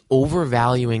seem to be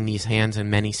overvaluing these hands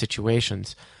in many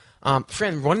situations.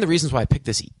 Friend, one of the reasons why I picked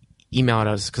this email out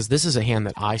is because this is a hand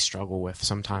that I struggle with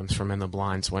sometimes from in the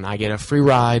blinds. When I get a free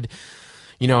ride,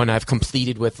 and I've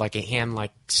completed with like a hand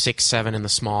like 6-7 in the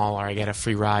small, or I get a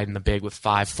free ride in the big with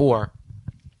 5-4,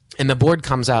 and the board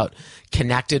comes out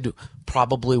connected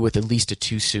probably with at least a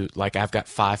 2 suit. Like I've got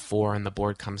 5-4 and the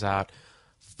board comes out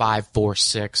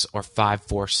 5-4-6 or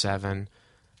 5-4-7,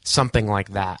 something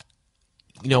like that.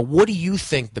 What do you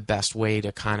think the best way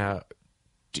to kind of,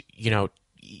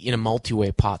 in a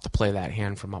multi-way pot to play that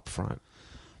hand from up front?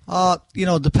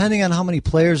 Depending on how many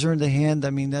players are in the hand, I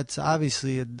mean, that's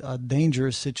obviously a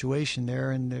dangerous situation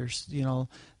there. And there's,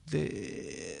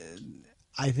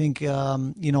 I think,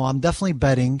 I'm definitely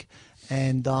betting.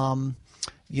 And,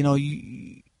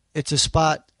 it's a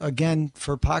spot, again,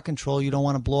 for pot control. You don't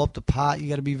want to blow up the pot. You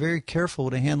got to be very careful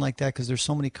with a hand like that because there's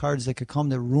so many cards that could come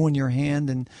to ruin your hand.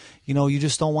 And, you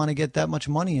just don't want to get that much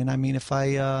money. And, I mean, if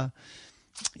I...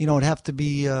 it'd have to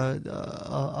be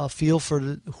a feel for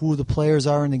who the players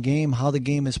are in the game, how the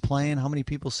game is playing, how many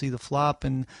people see the flop,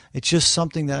 and it's just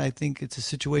something that I think it's a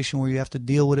situation where you have to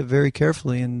deal with it very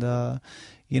carefully. And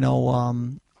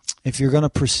if you're going to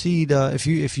proceed,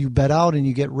 if you bet out and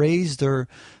you get raised, or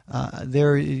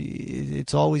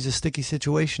it's always a sticky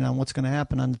situation on what's going to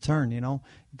happen on the turn.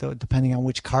 Depending on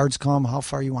which cards come, how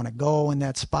far you want to go in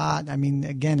that spot. I mean,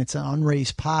 again, it's an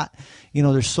unraised pot.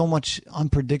 There's so much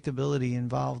unpredictability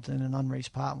involved in an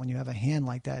unraised pot when you have a hand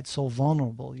like that. It's so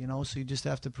vulnerable, so you just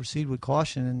have to proceed with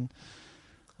caution and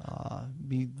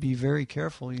be very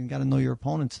careful. You got to know your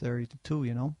opponents there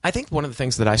too. I think one of the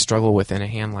things that I struggle with in a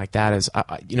hand like that is,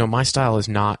 my style is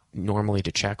not normally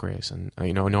to check raise, and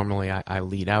normally I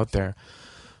lead out there,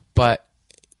 but.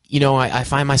 I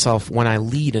find myself when I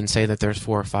lead and say that there's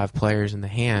 4 or 5 players in the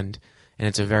hand and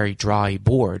it's a very drawy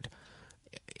board,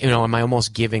 am I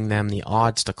almost giving them the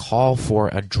odds to call for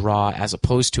a draw as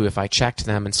opposed to if I checked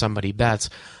them and somebody bets,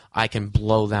 I can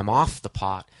blow them off the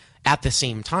pot. At the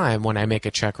same time, when I make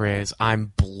a check raise,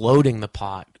 I'm bloating the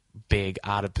pot big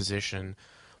out of position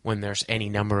when there's any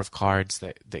number of cards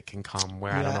that can come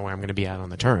where I don't know where I'm going to be at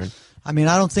on the turn. I mean,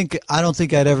 I don't think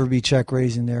I'd ever be check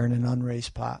raising there in an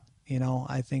unraised pot.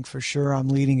 I think for sure I'm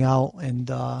leading out, and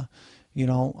I'm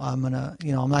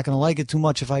not gonna like it too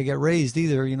much if I get raised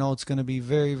either. It's going to be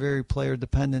very, very player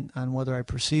dependent on whether I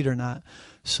proceed or not.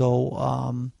 So,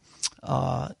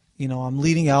 I'm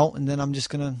leading out, and then I'm just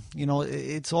gonna,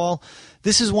 it's all.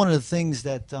 This is one of the things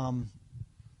that.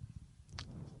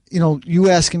 You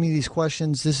asking me these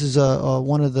questions, this is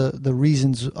one of the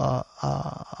reasons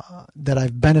that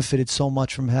I've benefited so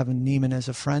much from having Neiman as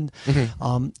a friend.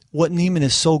 Mm-hmm. What Neiman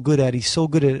is so good at, he's so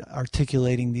good at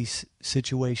articulating these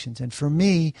situations. And for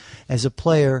me, as a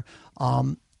player,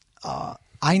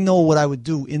 I know what I would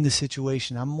do in the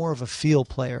situation. I'm more of a feel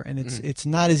player, and it's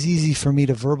not as easy for me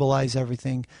to verbalize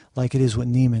everything like it is with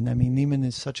Neiman. I mean, Neiman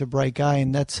is such a bright guy,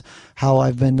 and that's how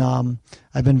I've been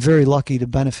very lucky to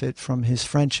benefit from his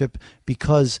friendship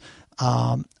because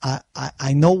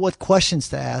I know what questions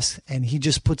to ask, and he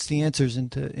just puts the answers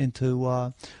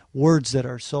into words that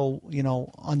are so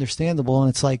understandable. And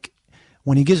it's like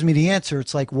when he gives me the answer,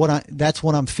 it's like that's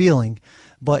what I'm feeling.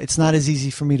 but it's not as easy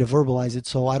for me to verbalize it.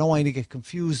 So I don't want you to get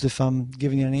confused if I'm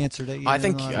giving you an answer that you don't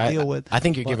know how to deal with. I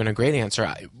think you're giving a great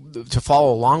answer. To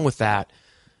follow along with that,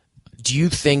 do you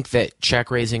think that check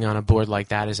raising on a board like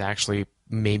that is actually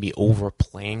maybe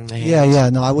overplaying the hand? Yeah.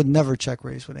 No, I would never check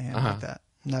raise with a hand like that.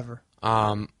 Never.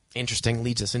 Interesting.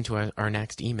 Leads us into our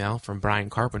next email from Brian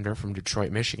Carpenter from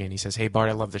Detroit, Michigan. He says, "Hey, Bart,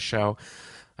 I love the show.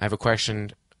 I have a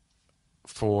question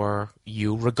for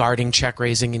you regarding check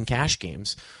raising in cash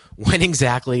games. When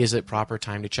exactly is it proper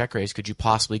time to check raise? Could you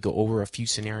possibly go over a few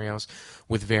scenarios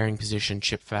with varying position,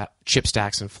 chip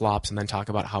stacks, and flops, and then talk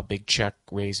about how big check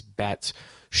raise bets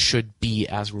should be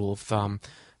as rule of thumb?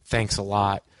 Thanks a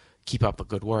lot. Keep up the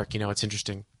good work." It's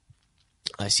interesting.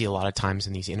 I see a lot of times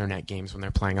in these internet games when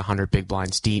they're playing 100 big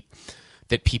blinds deep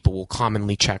that people will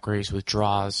commonly check raise with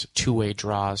draws, two-way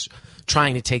draws,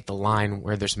 trying to take the line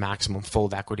where there's maximum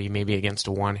fold equity, maybe against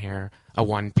a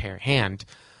one-pair hand.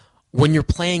 When you're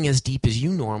playing as deep as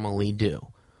you normally do,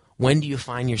 when do you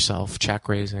find yourself check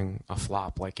raising a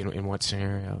flop? Like in what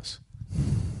scenarios?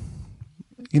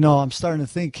 I'm starting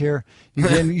to think here.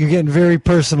 You're getting very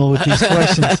personal with these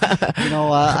questions.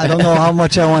 I don't know how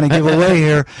much I want to give away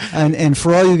here. And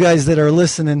for all you guys that are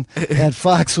listening at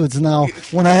Foxwoods now,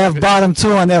 when I have bottom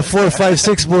 2 on that 4, 5,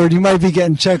 6 board, you might be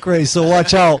getting check raised, so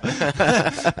watch out.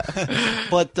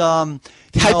 But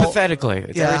hypothetically,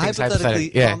 everything's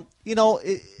hypothetically. Yeah.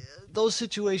 Those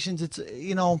situations, it's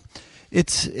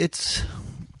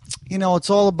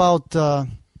all about.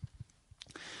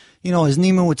 As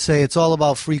Neiman would say, it's all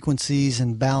about frequencies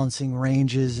and balancing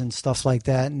ranges and stuff like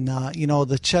that. And,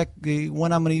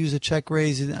 when I'm going to use a check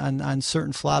raise on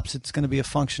certain flops, it's going to be a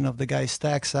function of the guy's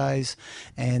stack size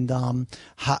and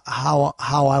how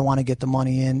I want to get the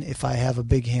money in if I have a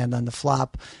big hand on the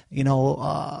flop. I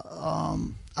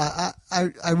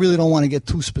really don't want to get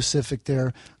too specific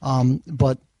there.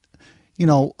 But,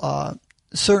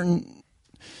 certain...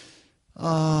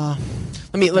 Let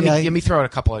me throw out a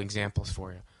couple of examples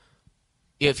for you.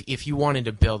 If you wanted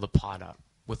to build a pot up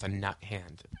with a nut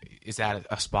hand, is that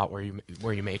a spot where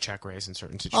you may check raise in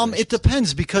certain situations? It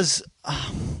depends because,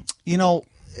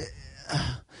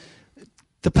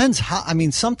 depends how. I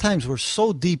mean, sometimes we're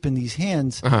so deep in these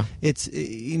hands. It's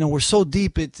we're so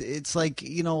deep. It's like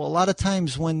a lot of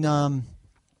times when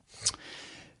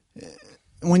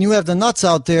you have the nuts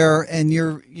out there and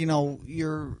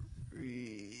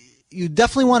you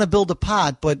definitely want to build a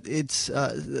pot, but it's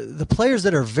the players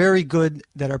that are very good,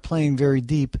 that are playing very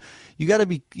deep. You got to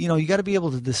be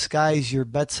able to disguise your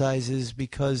bet sizes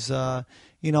because they're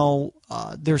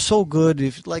so good.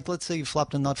 If let's say you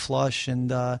flopped a nut flush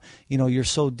and you're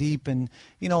so deep, and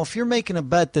if you're making a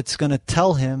bet that's going to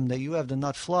tell him that you have the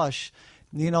nut flush.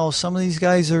 Some of these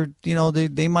guys are,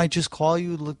 they might just call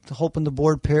you, hoping the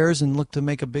board pairs and look to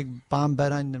make a big bomb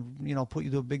bet on, put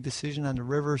you to a big decision on the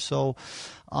river. So,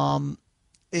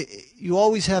 you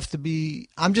always have to be.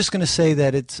 I'm just going to say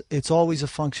that it's always a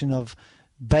function of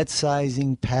bet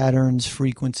sizing, patterns,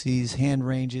 frequencies, hand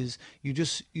ranges. You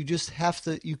just have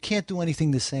to. You can't do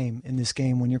anything the same in this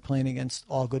game when you're playing against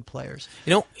all good players.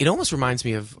 It almost reminds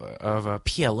me of a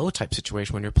PLO type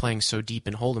situation when you're playing so deep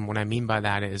in Hold'em. What I mean by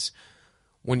that is,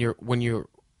 when you're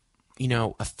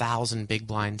 1,000 big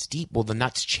blinds deep, well, the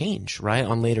nuts change, right,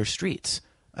 on later streets.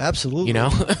 Absolutely.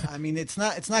 I mean, it's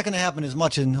not going to happen as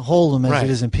much in Hold'em as it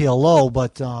is in PLO,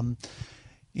 but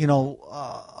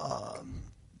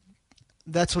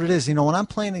that's what it is. When I'm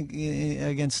playing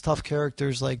against tough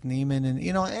characters like Neiman and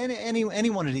any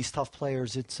one of these tough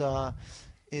players, it's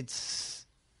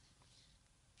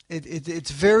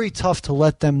very tough to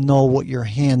let them know what your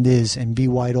hand is and be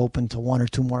wide open to one or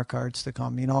two more cards to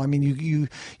come. I mean,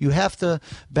 you have to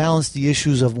balance the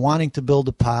issues of wanting to build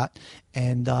a pot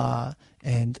and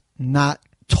not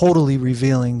totally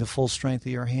revealing the full strength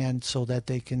of your hand so that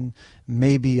they can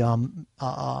maybe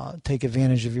take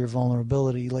advantage of your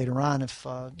vulnerability later on if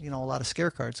a lot of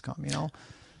scare cards come.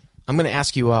 I'm going to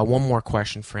ask you one more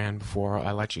question, Fran, before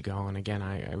I let you go. And again,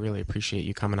 I really appreciate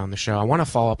you coming on the show. I want to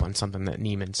follow up on something that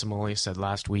Neiman Sommelier said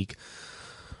last week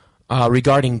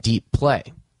regarding deep play.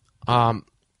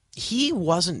 He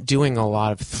wasn't doing a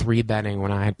lot of 3-betting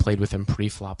when I had played with him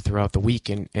pre-flop throughout the week.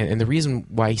 And the reason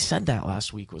why he said that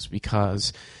last week was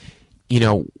because,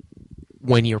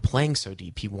 when you're playing so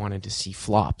deep, he wanted to see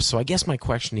flops. So I guess my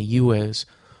question to you is,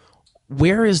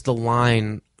 where is the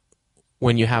line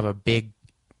when you have a big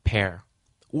pair,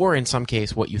 or in some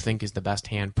case what you think is the best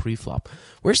hand pre-flop?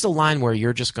 Where's the line where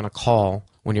you're just going to call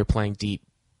when you're playing deep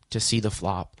to see the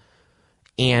flop,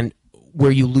 and where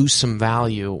you lose some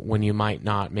value when you might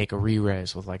not make a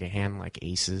re-raise with like a hand like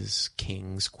aces,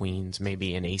 kings, queens,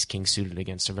 maybe an ace-king suited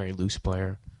against a very loose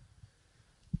player?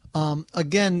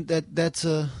 Again, that's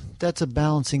a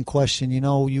balancing question.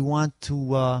 You want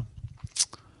to.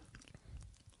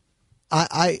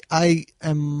 I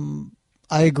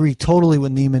agree totally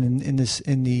with Neiman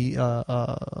in the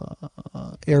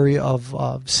area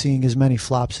of seeing as many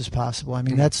flops as possible. I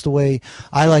mean, that's the way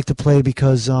I like to play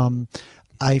because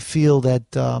I feel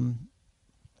that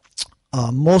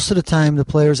most of the time the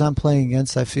players I'm playing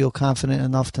against, I feel confident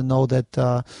enough to know that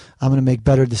I'm going to make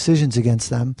better decisions against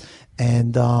them,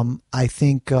 and I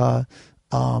think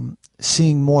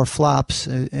seeing more flops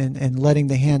and letting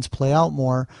the hands play out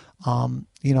more.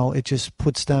 It just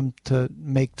puts them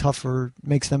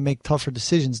makes them make tougher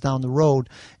decisions down the road,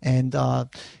 and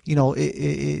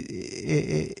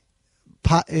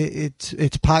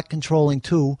it's pot controlling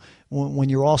too when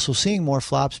you're also seeing more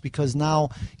flops, because now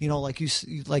like you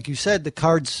said, the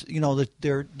cards,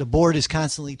 the board is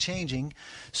constantly changing,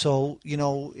 so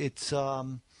it's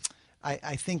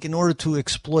I think in order to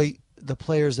exploit the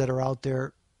players that are out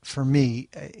there. For me,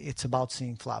 it's about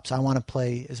seeing flops. I want to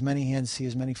play as many hands, see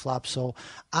as many flops. So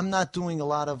I'm not doing a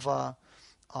lot of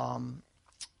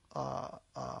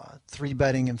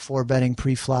 3-betting and 4-betting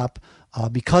pre-flop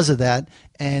because of that.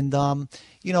 And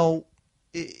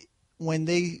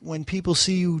when people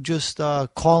see you just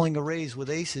calling a raise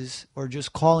with aces or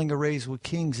just calling a raise with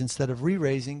kings instead of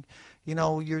re-raising,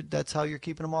 that's how you're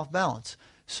keeping them off balance.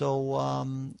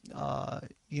 So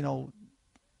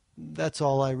that's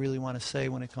all I really want to say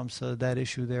when it comes to that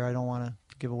issue there. I don't want to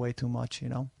give away too much,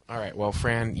 All right. Well,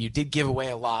 Fran, you did give away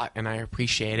a lot, and I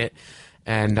appreciate it.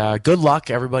 And good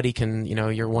luck. Everybody can,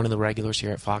 you're one of the regulars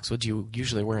here at Foxwoods. You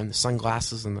usually wearing the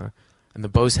sunglasses and the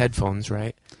Bose headphones,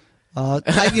 right?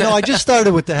 I just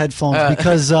started with the headphones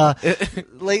because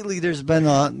lately there's been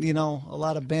a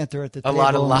lot of banter at the table. A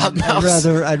lot of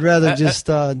loudmouths. I'd rather just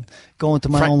go into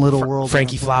my own little world.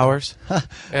 Frankie Flowers.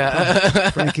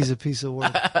 Frankie's a piece of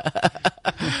work.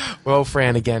 Well,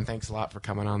 Fran, again, thanks a lot for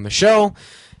coming on the show,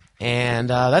 and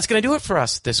that's going to do it for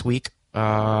us this week.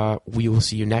 We will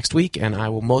see you next week, and I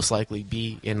will most likely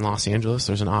be in Los Angeles.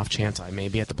 There's an off chance I may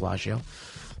be at the Bellagio,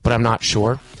 but I'm not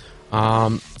sure.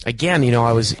 Again,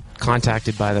 I was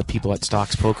contacted by the people at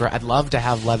Stocks Poker. I'd love to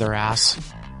have Leather Ass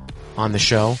on the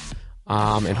show,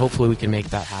 and hopefully we can make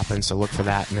that happen, so look for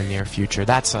that in the near future.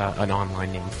 That's an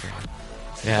online name for him.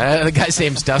 Yeah, the guy's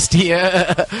name's Dusty.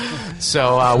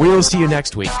 So we will see you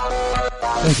next week.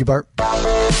 Thank you, Bart.